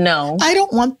 No. I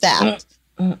don't want that.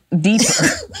 Deeper.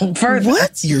 Further.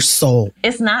 What? Your soul.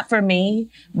 It's not for me,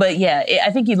 but yeah, I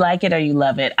think you like it or you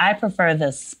love it. I prefer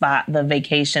the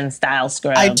vacation style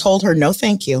scrub. I told her, no,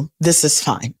 thank you. This is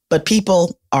fine. But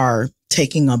people are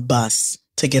taking a bus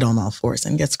to get on all fours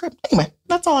and get scrubbed. Anyway,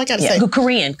 that's all I got to say.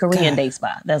 Korean day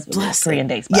spa. That's what it is. Korean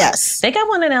day spa. Yes. They got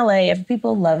one in LA if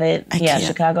people love it. I can't.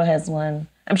 Chicago has one.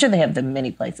 I'm sure they have them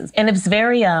many places. And it's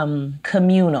very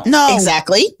communal. No.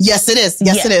 Exactly. Yes, it is.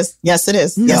 Yes, it is. Yes, it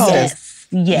is. No. Yes, it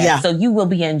is. Yes. Yeah. So you will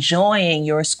be enjoying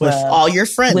your scrub. With all your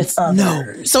friends. With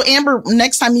others. No. So Amber,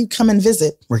 next time you come and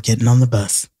visit, we're getting on the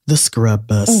bus. The scrub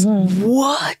bus. Mm-hmm.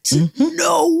 What? Mm-hmm.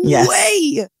 No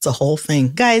way. It's a whole thing.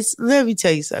 Guys, let me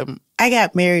tell you something. I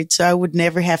got married so I would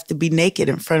never have to be naked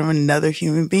in front of another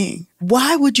human being.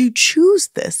 Why would you choose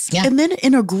this? Yeah. And then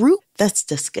in a group? That's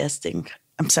disgusting.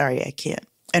 I'm sorry, I can't.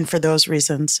 And for those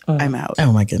reasons, I'm out.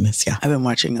 Oh, my goodness. Yeah. I've been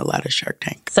watching a lot of Shark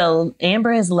Tank. So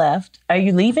Amber has left. Are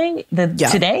you leaving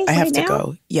today? I have to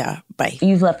go. Yeah. Bye.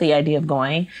 You've left the idea of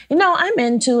going. I'm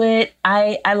into it.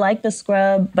 I like the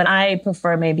scrub, but I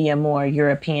prefer maybe a more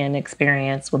European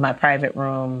experience with my private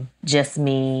room, just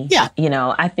me. Yeah.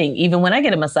 I think even when I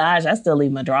get a massage, I still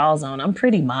leave my drawers on. I'm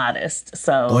pretty modest.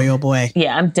 So, boy, oh boy.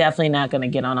 Yeah, I'm definitely not going to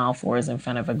get on all fours in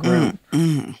front of a group.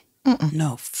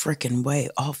 No freaking way.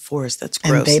 All fours. That's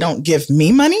gross. And they don't give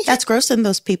me money? That's gross, and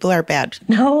those people are bad.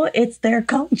 No, it's their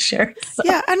culture. So.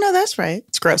 Yeah, I know that's right.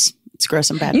 It's gross. It's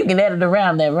gross and bad. You can edit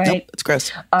around that, right? Nope, it's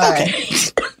gross. All okay.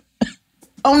 Right.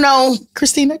 Oh, no.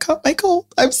 Christina caught my cold.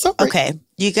 I'm sorry. Okay.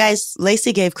 You guys,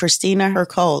 Lacey gave Christina her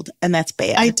cold, and that's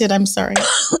bad. I did. I'm sorry.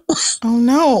 Oh,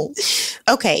 no.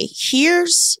 Okay.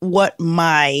 Here's what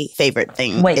my favorite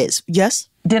thing is. Yes?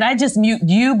 Did I just mute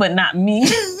you, but not me?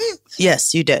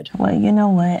 Yes, you did. Well, you know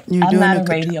what? I'm not a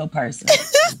radio person.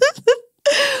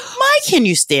 My Can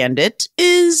You Stand It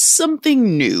is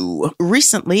something new.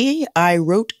 Recently, I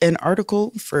wrote an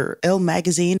article for Elle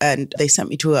magazine, and they sent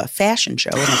me to a fashion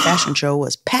show, and the fashion show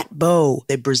was Pat Bow,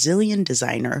 the Brazilian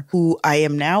designer who I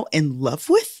am now in love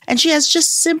with. And she has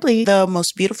just simply the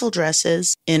most beautiful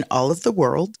dresses in all of the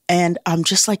world. And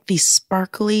just like these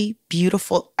sparkly,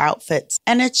 beautiful outfits.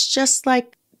 And it's just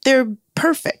like, they're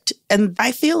perfect. And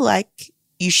I feel like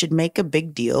you should make a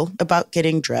big deal about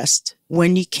getting dressed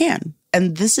when you can.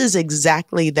 And this is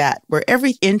exactly that, where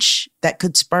every inch that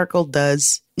could sparkle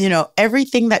does,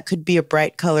 everything that could be a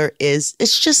bright color is.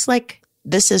 It's just like,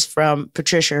 this is from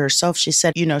Patricia herself. She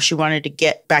said, she wanted to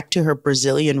get back to her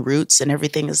Brazilian roots, and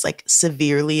everything is like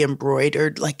severely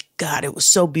embroidered. Like, God, it was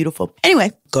so beautiful.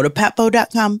 Anyway, go to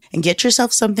patbo.com and get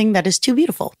yourself something that is too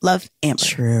beautiful. Love, Amber.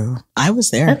 True. I was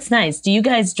there. That's nice. Do you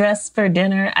guys dress for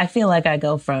dinner? I feel like I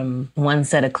go from one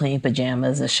set of clean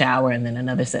pajamas, a shower, and then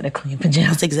another set of clean pajamas.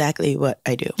 That's exactly what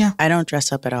I do. Yeah. I don't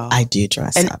dress up at all. I do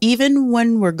dress up. And even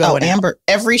when we're going Amber,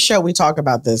 every show we talk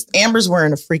about this, Amber's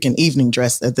wearing a freaking evening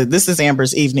dress. This is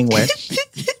Amber's evening wear.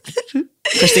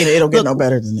 Christina, it'll get no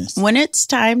better than this. When it's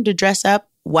time to dress up,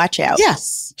 watch out.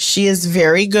 Yes. She is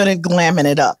very good at glamming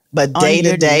it up. But day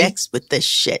to day. Next with this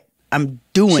shit. I'm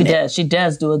doing it. She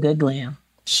does do a good glam.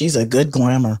 She's a good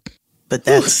glamour. But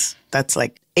that's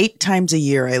like 8 times a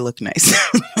year I look nice.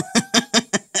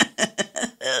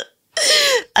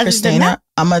 Christina,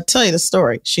 I'm going to tell you the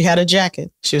story. She had a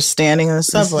jacket. She was standing in the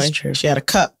subway. This is true. She had a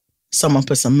cup. Someone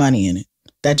put some money in it.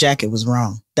 That jacket was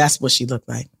wrong. That's what she looked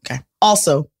like. Okay.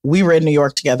 Also, we were in New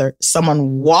York together.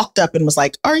 Someone walked up and was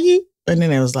like, "Are you?" And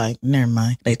then it was like, never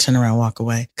mind. They turn around and walk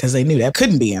away because they knew that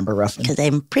couldn't be Amber Ruffin. Because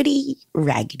I'm pretty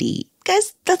raggedy.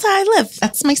 Guys, that's how I live.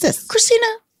 That's my sis. Christina,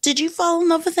 did you fall in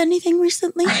love with anything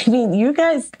recently? I mean, you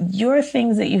guys, your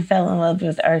things that you fell in love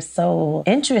with are so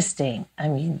interesting. I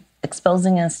mean,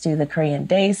 exposing us to the Korean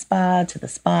day spa, to the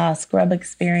spa scrub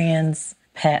experience,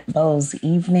 Pat Bow's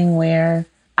evening wear.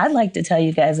 I'd like to tell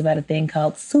you guys about a thing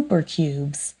called Super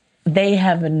Cubes. They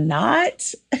have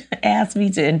not asked me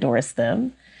to endorse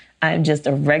them. I'm just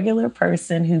a regular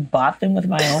person who bought them with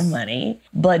my own money.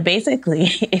 But basically,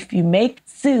 if you make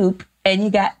soup and you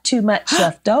got too much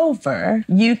left over,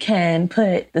 you can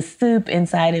put the soup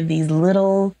inside of these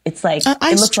little, it's like,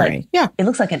 it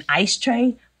looks like an ice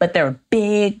tray, but they're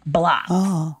big blocks.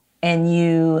 Oh. And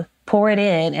you pour it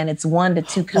in and it's 1 to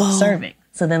 2 cup serving.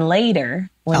 So then later,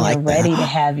 when you're ready to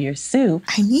have your soup,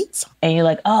 I need some. And you're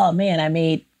like, oh man, I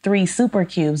made 3 super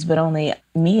cubes, but only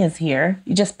me is here.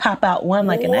 You just pop out one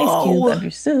like an ice cube of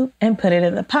your soup and put it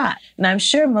in the pot. And I'm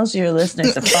sure most of your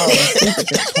listeners have fallen asleep at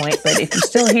this point, but if you're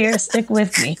still here, stick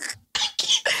with me.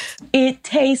 It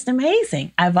tastes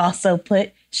amazing. I've also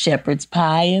put shepherd's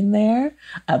pie in there.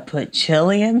 I put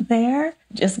chili in there.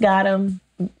 Just got them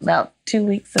about 2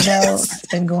 weeks ago. It's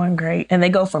been going great. And they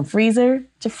go from freezer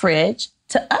to fridge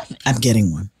to oven. I'm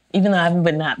getting one. Even though I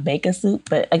would not bake a soup,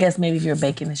 but I guess maybe if you're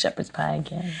baking the shepherd's pie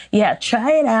again. Yeah,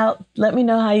 try it out. Let me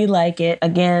know how you like it.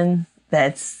 Again,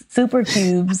 that's Super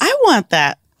Cubes. I want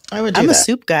that. I would do I'm that. a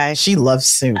soup guy. She loves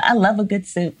soup. I love a good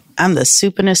soup. I'm the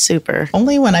soupinest super.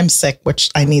 Only when I'm sick,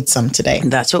 which I need some today.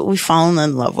 That's what we've fallen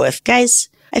in love with. Guys,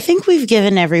 I think we've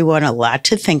given everyone a lot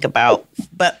to think about,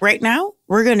 but right now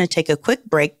we're going to take a quick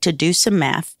break to do some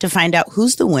math to find out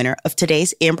who's the winner of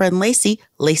today's Amber and Lacey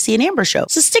and Amber show.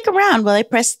 So stick around while I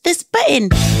press this button.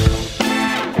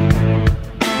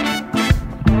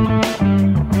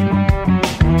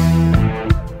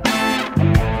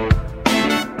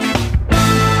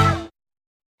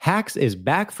 Hacks is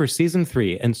back for season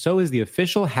 3, and so is the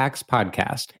official Hacks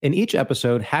podcast. In each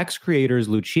episode, Hacks creators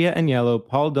Lucia Aniello,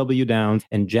 Paul W. Downs,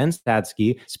 and Jen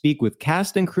Statsky speak with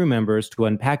cast and crew members to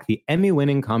unpack the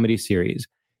Emmy-winning comedy series.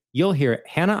 You'll hear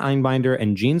Hannah Einbinder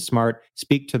and Jean Smart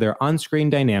speak to their on-screen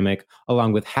dynamic,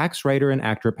 along with Hacks writer and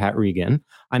actor Pat Regan,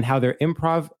 on how their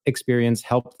improv experience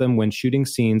helped them when shooting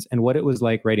scenes and what it was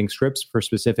like writing scripts for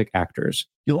specific actors.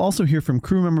 You'll also hear from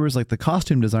crew members like the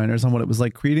costume designers on what it was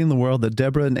like creating the world that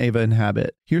Deborah and Ava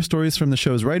inhabit. Hear stories from the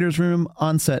show's writer's room,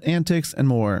 on-set antics, and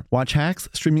more. Watch Hacks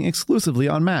streaming exclusively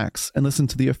on Max, and listen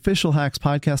to the official Hacks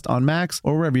podcast on Max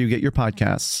or wherever you get your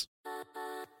podcasts.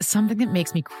 Something that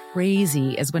makes me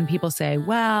crazy is when people say,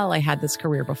 well, I had this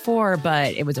career before,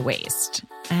 but it was a waste.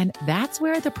 And that's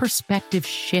where the perspective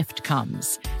shift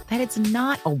comes, that it's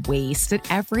not a waste, that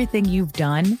everything you've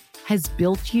done has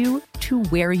built you to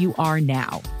where you are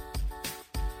now.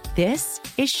 This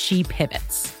is She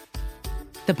Pivots,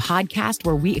 the podcast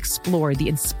where we explore the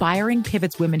inspiring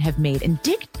pivots women have made and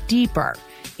dig deeper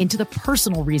into the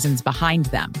personal reasons behind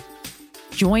them.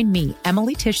 Join me,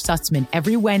 Emily Tish Sussman,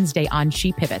 every Wednesday on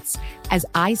She Pivots as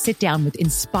I sit down with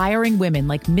inspiring women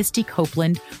like Misty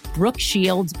Copeland, Brooke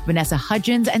Shields, Vanessa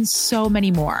Hudgens, and so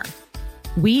many more.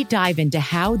 We dive into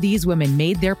how these women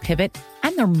made their pivot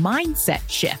and their mindset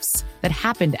shifts that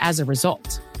happened as a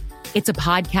result. It's a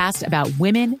podcast about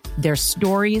women, their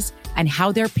stories, and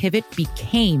how their pivot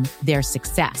became their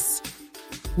success.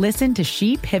 Listen to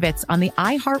She Pivots on the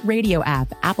iHeartRadio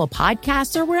app, Apple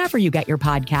Podcasts, or wherever you get your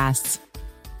podcasts.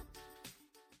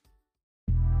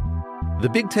 The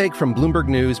Big Take from Bloomberg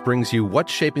News brings you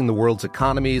what's shaping the world's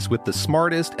economies with the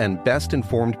smartest and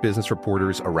best-informed business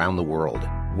reporters around the world.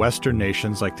 Western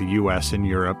nations like the U.S. and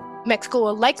Europe. Mexico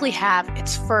will likely have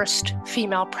its first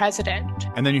female president.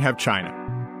 And then you have China.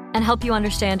 And help you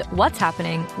understand what's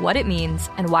happening, what it means,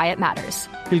 and why it matters.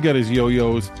 He'll get his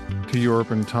yo-yos to Europe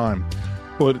in time.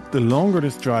 But the longer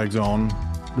this drags on,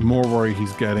 the more worry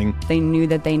he's getting. They knew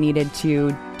that they needed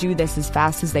to do this as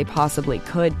fast as they possibly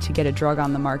could to get a drug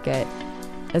on the market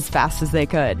as fast as they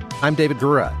could. I'm David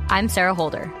Gura. I'm Sarah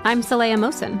Holder. I'm Saleha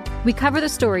Mohsen. We cover the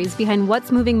stories behind what's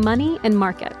moving money and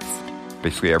markets.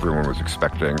 Basically, everyone was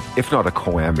expecting, if not a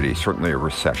calamity, certainly a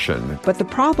recession. But the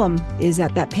problem is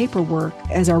that paperwork,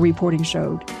 as our reporting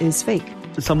showed, is fake.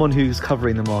 As someone who's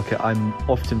covering the market, I'm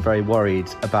often very worried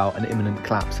about an imminent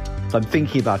collapse. So I'm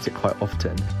thinking about it quite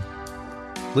often.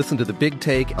 Listen to The Big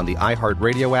Take on the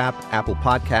iHeartRadio app, Apple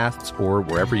Podcasts, or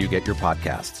wherever you get your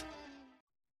podcasts.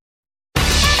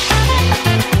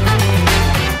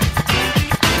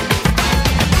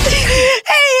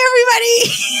 Hey,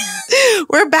 everybody.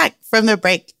 We're back from the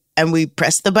break, and we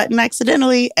pressed the button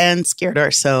accidentally and scared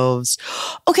ourselves.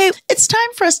 Okay, it's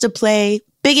time for us to play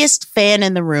Biggest Fan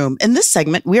in the Room. In this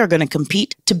segment, we are going to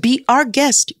compete to beat our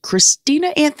guest, Christina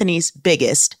Anthony's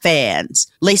biggest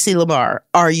fans. Lacey Lamar,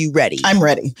 are you ready? I'm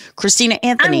ready. Christina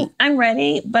Anthony. I'm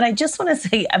ready, but I just want to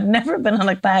say I've never been on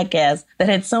a podcast that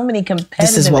had so many competitive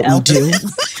This is what elements. we do.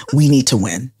 We need to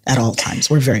win at all times.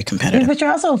 We're very competitive. But you're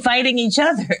also fighting each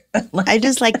other. I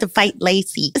just like to fight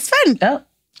Lacey. It's fun. Oh.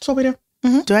 That's what we do.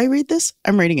 Mm-hmm. Do I read this?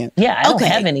 I'm reading it. Yeah, I don't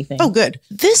have anything. Oh, good.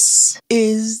 This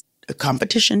is a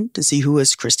competition to see who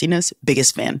is Christina's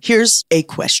biggest fan. Here's a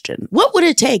question. What would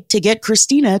it take to get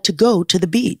Christina to go to the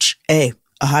beach? A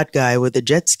hot guy with a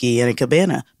jet ski and a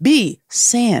cabana. B,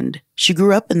 sand. She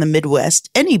grew up in the Midwest.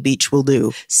 Any beach will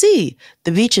do. C,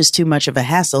 the beach is too much of a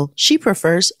hassle. She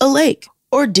prefers a lake.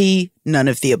 Or D, none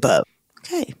of the above.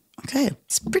 Okay.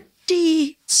 It's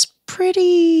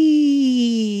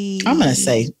pretty I'm going to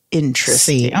say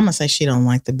interesting. I'm going to say she don't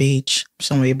like the beach. She's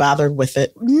going to be bothered with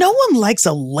it. No one likes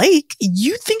a lake.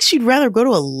 You think she'd rather go to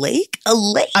a lake? A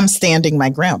lake? I'm standing my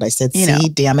ground. I said C,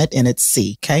 damn it, and it's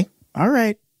C, okay? All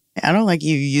right. I don't like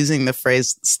you using the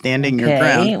phrase standing your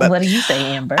ground. But what do you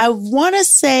say, Amber? I want to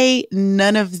say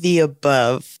none of the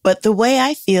above, but the way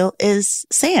I feel is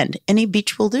sand. Any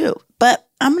beach will do. But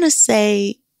I'm going to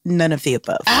say none of the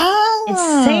above. It's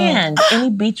sand. Any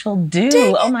beach will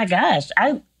do. Oh my gosh.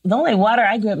 The only water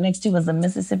I grew up next to was the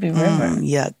Mississippi River.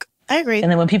 Yuck. I agree. And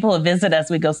then when people would visit us,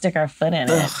 we'd go stick our foot in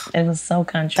it. It was so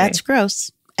country. That's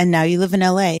gross. And now you live in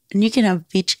LA and you can have a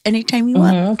beach anytime you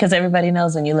want. Because everybody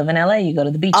knows when you live in LA, you go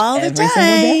to the beach all the every time.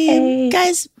 single day.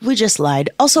 Guys, we just lied.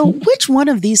 Also, which one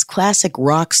of these classic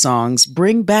rock songs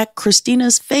bring back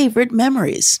Christina's favorite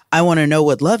memories? I Want to Know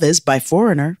What Love Is by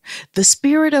Foreigner, The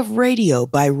Spirit of Radio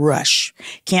by Rush,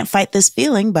 Can't Fight This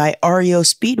Feeling by REO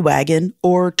Speedwagon,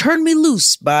 or Turn Me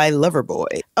Loose by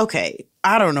Loverboy. Okay,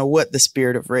 I don't know what The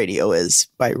Spirit of Radio is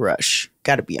by Rush.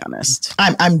 Gotta be honest.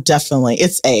 I'm definitely,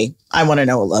 it's A. I Want to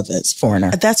Know What Love Is,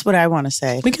 Foreigner. That's what I want to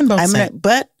say. We can both say.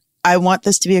 But I want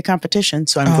this to be a competition,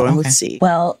 so I'm going with C.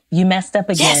 Well, you messed up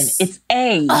again. Yes! It's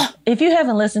A. If you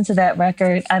haven't listened to that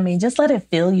record, I mean, just let it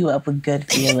fill you up with good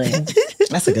feelings.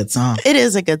 That's a good song. It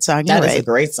is a good song. That You're is right. a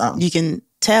great song. You can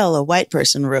tell a white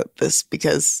person wrote this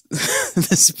because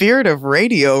The Spirit of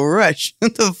Radio Rush.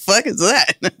 What the fuck is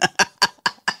that?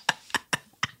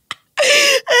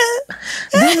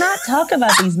 Do not talk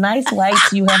about these nice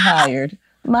whites you have hired.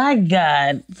 My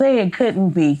God, say it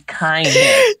couldn't be kinder.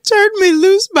 Turn Me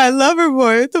Loose by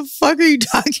Loverboy. What the fuck are you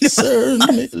talking about? Turn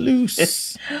Me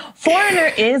Loose.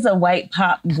 Foreigner is a white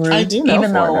pop group. I do know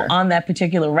even Foreigner. though on that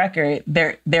particular record,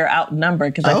 they're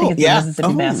outnumbered because I think it's the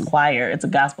Mississippi Mass Choir. It's a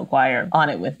gospel choir on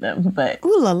it with them. But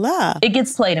ooh la la. It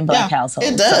gets played in black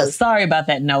households. it does. So sorry about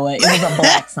that, Noah. It was a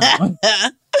black song.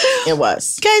 It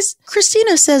was. Guys,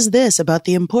 Christina says this about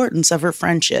the importance of her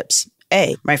friendships.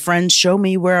 A, my friends show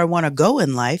me where I want to go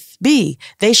in life. B,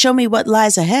 they show me what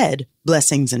lies ahead,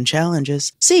 blessings and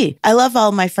challenges. C, I love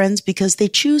all my friends because they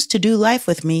choose to do life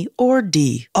with me. Or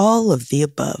D, all of the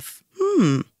above.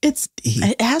 It's D.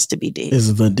 It has to be D.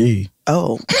 It's the D.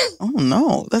 Oh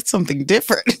no, that's something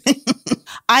different.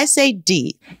 I say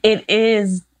D. It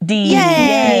is D.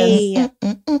 Yay! Yes.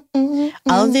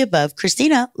 All of the above.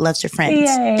 Christina loves her friends.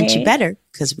 Yay. And she better,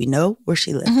 because we know where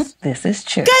she lives. This is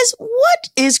true. Guys, what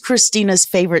is Christina's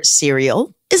favorite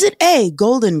cereal? Is it A,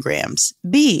 Golden Grams,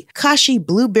 B, Kashi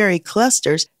Blueberry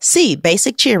Clusters, C,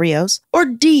 Basic Cheerios, or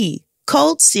D,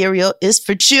 cold cereal is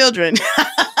for children?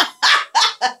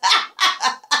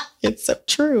 It's so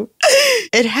true.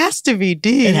 It has to be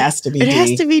D. It has to be It D.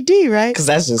 has to be D, right? Because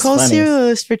that's just cold funny. cereal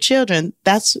is for children.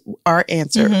 That's our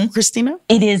answer. Christina?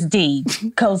 It is D.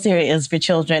 Cold cereal is for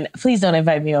children. Please don't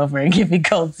invite me over and give me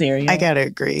cold cereal. I gotta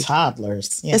agree.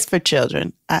 Toddlers. Yeah. It's for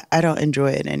children. I don't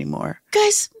enjoy it anymore.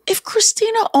 Guys, if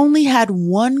Christina only had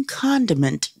one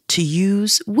condiment to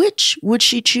use, which would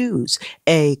she choose?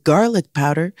 A, garlic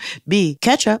powder. B,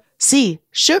 ketchup. C,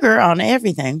 sugar on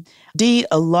everything. D,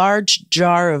 a large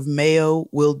jar of mayo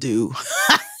will do.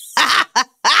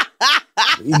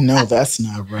 You know that's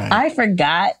not right. I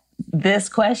forgot this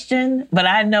question, but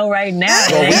I know right now.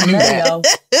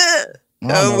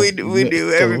 We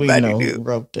do. Everybody know do. Who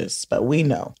wrote this, but we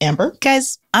know. Amber?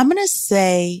 Guys, I'm going to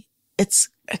say it's,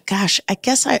 gosh, I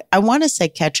guess I want to say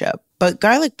ketchup, but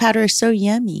garlic powder is so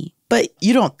yummy. But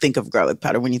you don't think of garlic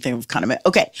powder when you think of condiment.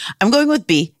 Okay, I'm going with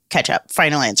B, ketchup.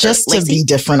 Final answer. Just to Lacey? be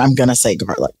different, I'm going to say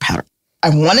garlic powder. I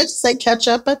wanted to say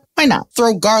ketchup, but why not?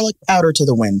 Throw garlic powder to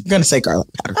the wind. I'm going to say garlic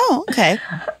powder. Oh, okay.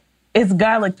 It's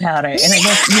garlic powder. And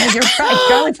you're right.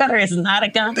 Garlic powder is not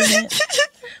a condiment,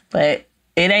 but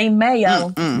it ain't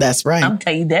mayo. That's right. I'm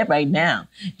telling you that right now.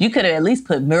 You could have at least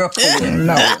put Miracle in.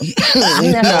 No.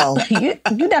 No.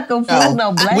 You're not going to fool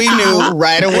no black We knew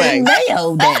right away.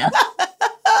 Mayo there.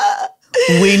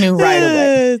 We knew right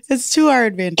away. It's to our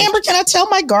advantage. Amber, can I tell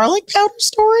my garlic powder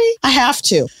story? I have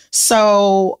to.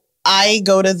 So I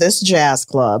go to this jazz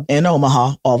club in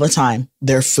Omaha all the time.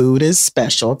 Their food is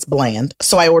special. It's bland.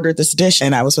 So I ordered this dish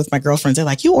and I was with my girlfriends. They're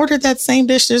like, you ordered that same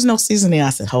dish? There's no seasoning.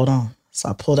 I said, hold on. So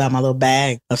I pulled out my little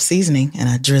bag of seasoning and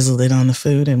I drizzled it on the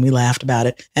food and we laughed about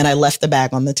it. And I left the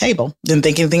bag on the table. Didn't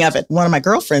think anything of it. One of my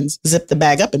girlfriends zipped the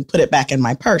bag up and put it back in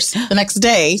my purse. The next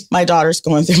day, my daughter's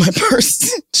going through my purse.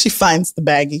 She finds the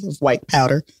baggie of white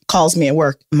powder, calls me at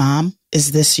work. Mom,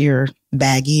 is this your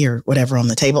baggie or whatever on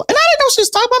the table? And I didn't know she was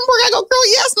talking about work. I go, girl,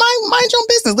 yes, mind your own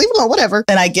business. Leave it alone, whatever.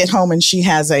 And I get home and she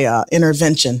has a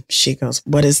intervention. She goes,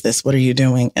 what is this? What are you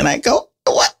doing? And I go,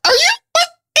 what are you?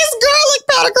 It's garlic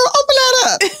powder, girl. Open that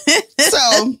up.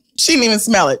 So she didn't even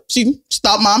smell it. She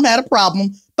thought mom had a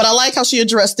problem, but I like how she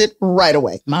addressed it right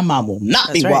away. My mom will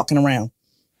not be walking around.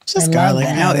 Just garlic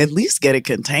powder. Now, at least get a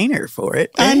container for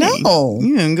it. I know.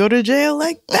 You didn't go to jail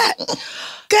like that.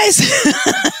 Guys.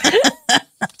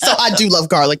 So I do love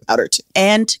garlic powder too.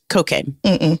 And cocaine.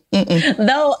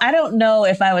 Though I don't know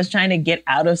if I was trying to get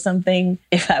out of something,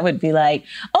 if I would be like,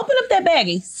 open up that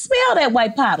baggie, smell that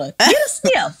white powder, get a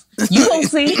sniff. You won't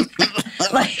see.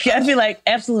 Like, I'd be like,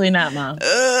 absolutely not, Mom.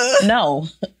 No,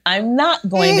 I'm not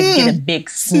going to get a big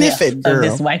sniff it, girl. of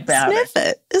this white powder. Sniff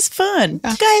it. It's fun.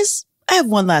 Guys, I have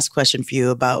one last question for you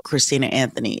about Christina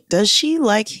Anthony. Does she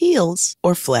like heels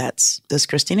or flats? Does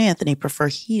Christina Anthony prefer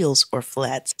heels or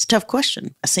flats? It's a tough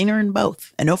question. I've seen her in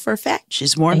both. I know for a fact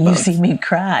she's worn both. You see me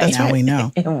cry. That's right. We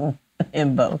know.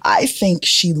 In both. I think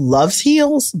she loves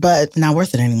heels, but not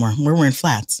worth it anymore. We're wearing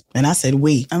flats. And I said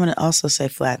we. I'm going to also say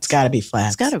flats. It's got to be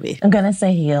flats. It's got to be. I'm going to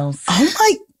say heels. Oh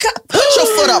my God. Put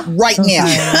your foot up right now.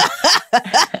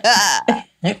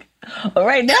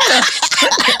 Right now.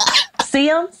 See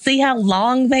them? See how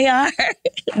long they are?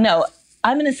 No,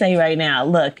 I'm going to say right now,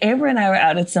 look, Amber and I were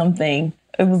out at something.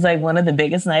 It was like one of the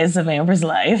biggest nights of Amber's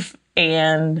life.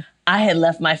 And I had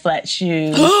left my flat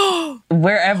shoes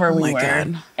wherever we were.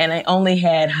 God. And I only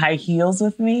had high heels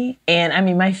with me. And I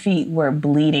mean, my feet were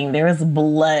bleeding. There was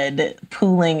blood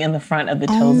pooling in the front of the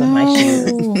toes of my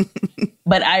shoes.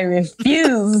 But I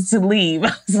refused to leave.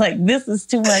 I was like, this is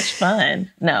too much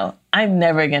fun. No, I'm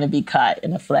never going to be caught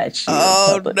in a flat shoe.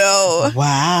 Oh, no.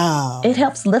 Wow. It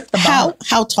helps lift the ball.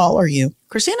 How tall are you?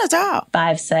 Christina's tall.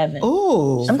 5'7".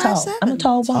 Ooh. I'm tall. I'm a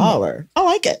tall woman. Taller. I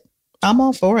like it. I'm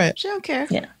all for it. She don't care.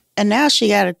 Yeah. And now she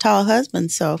got a tall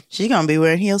husband, so she's going to be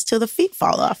wearing heels till the feet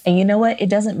fall off. And you know what? It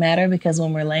doesn't matter because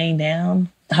when we're laying down,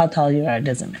 how tall you are, it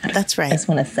doesn't matter. That's right. I just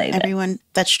want to say that. Everyone,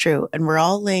 that's true. And we're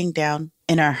all laying down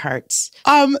in our hearts.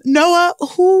 Noah,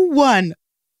 who won?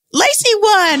 Lacey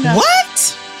won.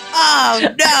 What? Oh, no.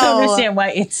 I don't understand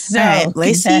why it's so. All right,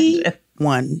 Lacey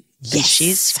won. Yes.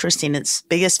 She's Christina's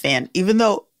biggest fan, even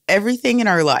though everything in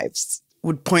our lives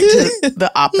would point to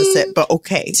the opposite, but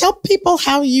okay. Tell people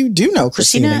how you do know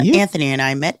Christina. Anthony and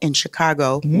I met in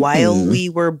Chicago while we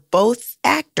were both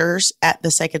actors at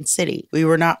the Second City. We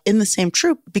were not in the same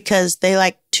troupe because they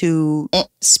like to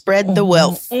spread the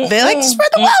wealth. They like to spread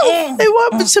the wealth. They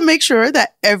want to make sure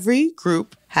that every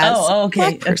group has a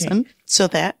black person so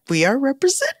that we are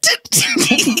represented.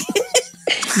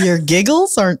 Your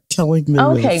giggles aren't telling the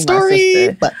real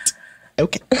story, but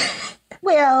okay.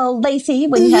 Well, Lacey,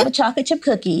 when you have a chocolate chip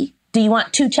cookie, do you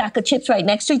want 2 chocolate chips right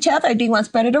next to each other or do you want to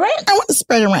spread it around? I want to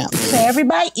spread it around. For every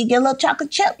bite, you get a little chocolate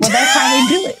chip. Well, that's how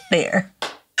they do it there.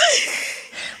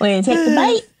 When you take the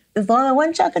bite, there's only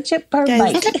 1 chocolate chip per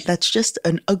bite. That's just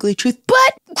an ugly truth. But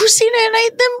Christina and I,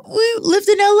 we lived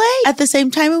in LA at the same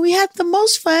time and we had the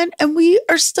most fun and we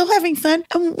are still having fun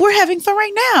and we're having fun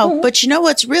right now. But you know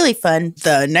what's really fun?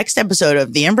 The next episode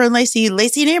of the Amber and Lacey and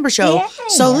Amber Show. Yeah.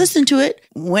 So listen to it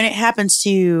when it happens to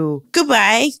you.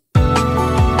 Goodbye.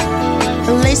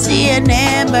 Lacey and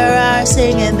Amber are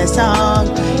singing the song.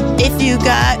 If you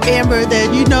got Amber,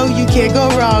 then you know you can't go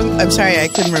wrong. I'm sorry, I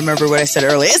couldn't remember what I said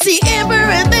earlier. It's the Amber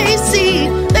and Lacey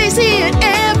and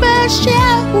Amber Show.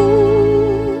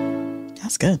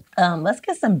 That's good. Let's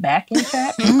get some backing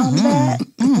track on that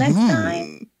next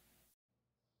time.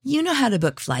 You know how to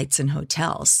book flights and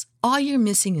hotels. All you're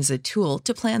missing is a tool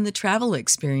to plan the travel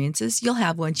experiences you'll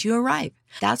have once you arrive.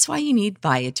 That's why you need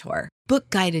Viator. Book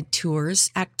guided tours,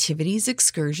 activities,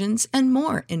 excursions, and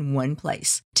more in one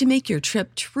place to make your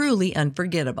trip truly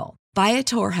unforgettable.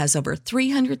 Viator has over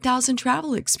 300,000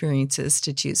 travel experiences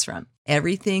to choose from.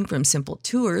 Everything from simple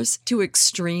tours to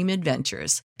extreme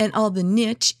adventures and all the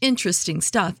niche, interesting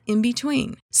stuff in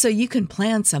between. So you can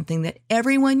plan something that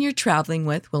everyone you're traveling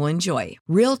with will enjoy.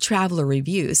 Real traveler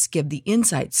reviews give the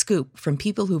inside scoop from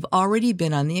people who've already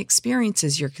been on the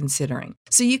experiences you're considering.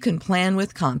 So you can plan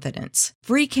with confidence.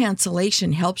 Free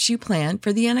cancellation helps you plan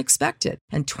for the unexpected.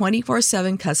 And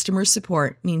 24/7 customer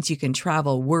support means you can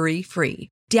travel worry-free.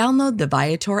 Download the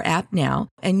Viator app now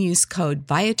and use code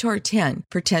Viator10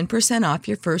 for 10% off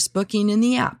your first booking in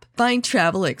the app. Find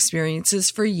travel experiences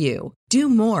for you. Do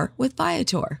more with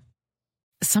Viator.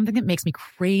 Something that makes me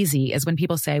crazy is when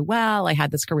people say, well, I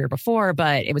had this career before,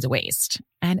 but it was a waste.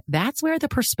 And that's where the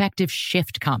perspective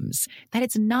shift comes, that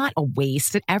it's not a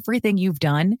waste, that everything you've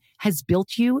done has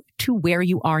built you to where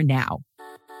you are now.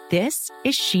 This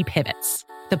is She Pivots,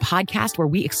 the podcast where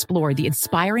we explore the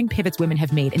inspiring pivots women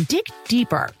have made and dig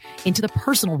deeper into the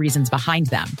personal reasons behind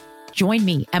them. Join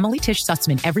me, Emily Tish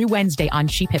Sussman, every Wednesday on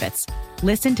She Pivots.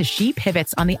 Listen to She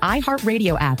Pivots on the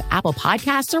iHeartRadio app, Apple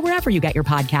Podcasts, or wherever you get your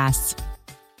podcasts.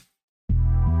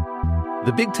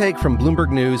 The Big Take from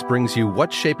Bloomberg News brings you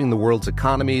what's shaping the world's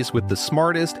economies with the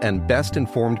smartest and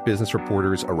best-informed business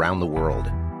reporters around the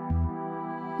world.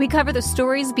 We cover the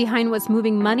stories behind what's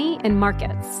moving money and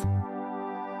markets,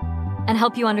 and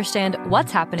help you understand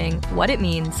what's happening, what it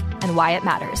means, and why it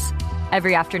matters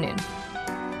every afternoon.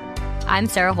 I'm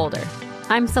Sarah Holder.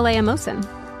 I'm Saleha Mohsen.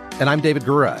 And I'm David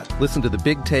Gura. Listen to The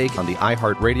Big Take on the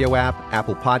iHeartRadio app,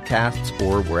 Apple Podcasts,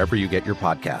 or wherever you get your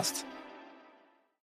podcasts.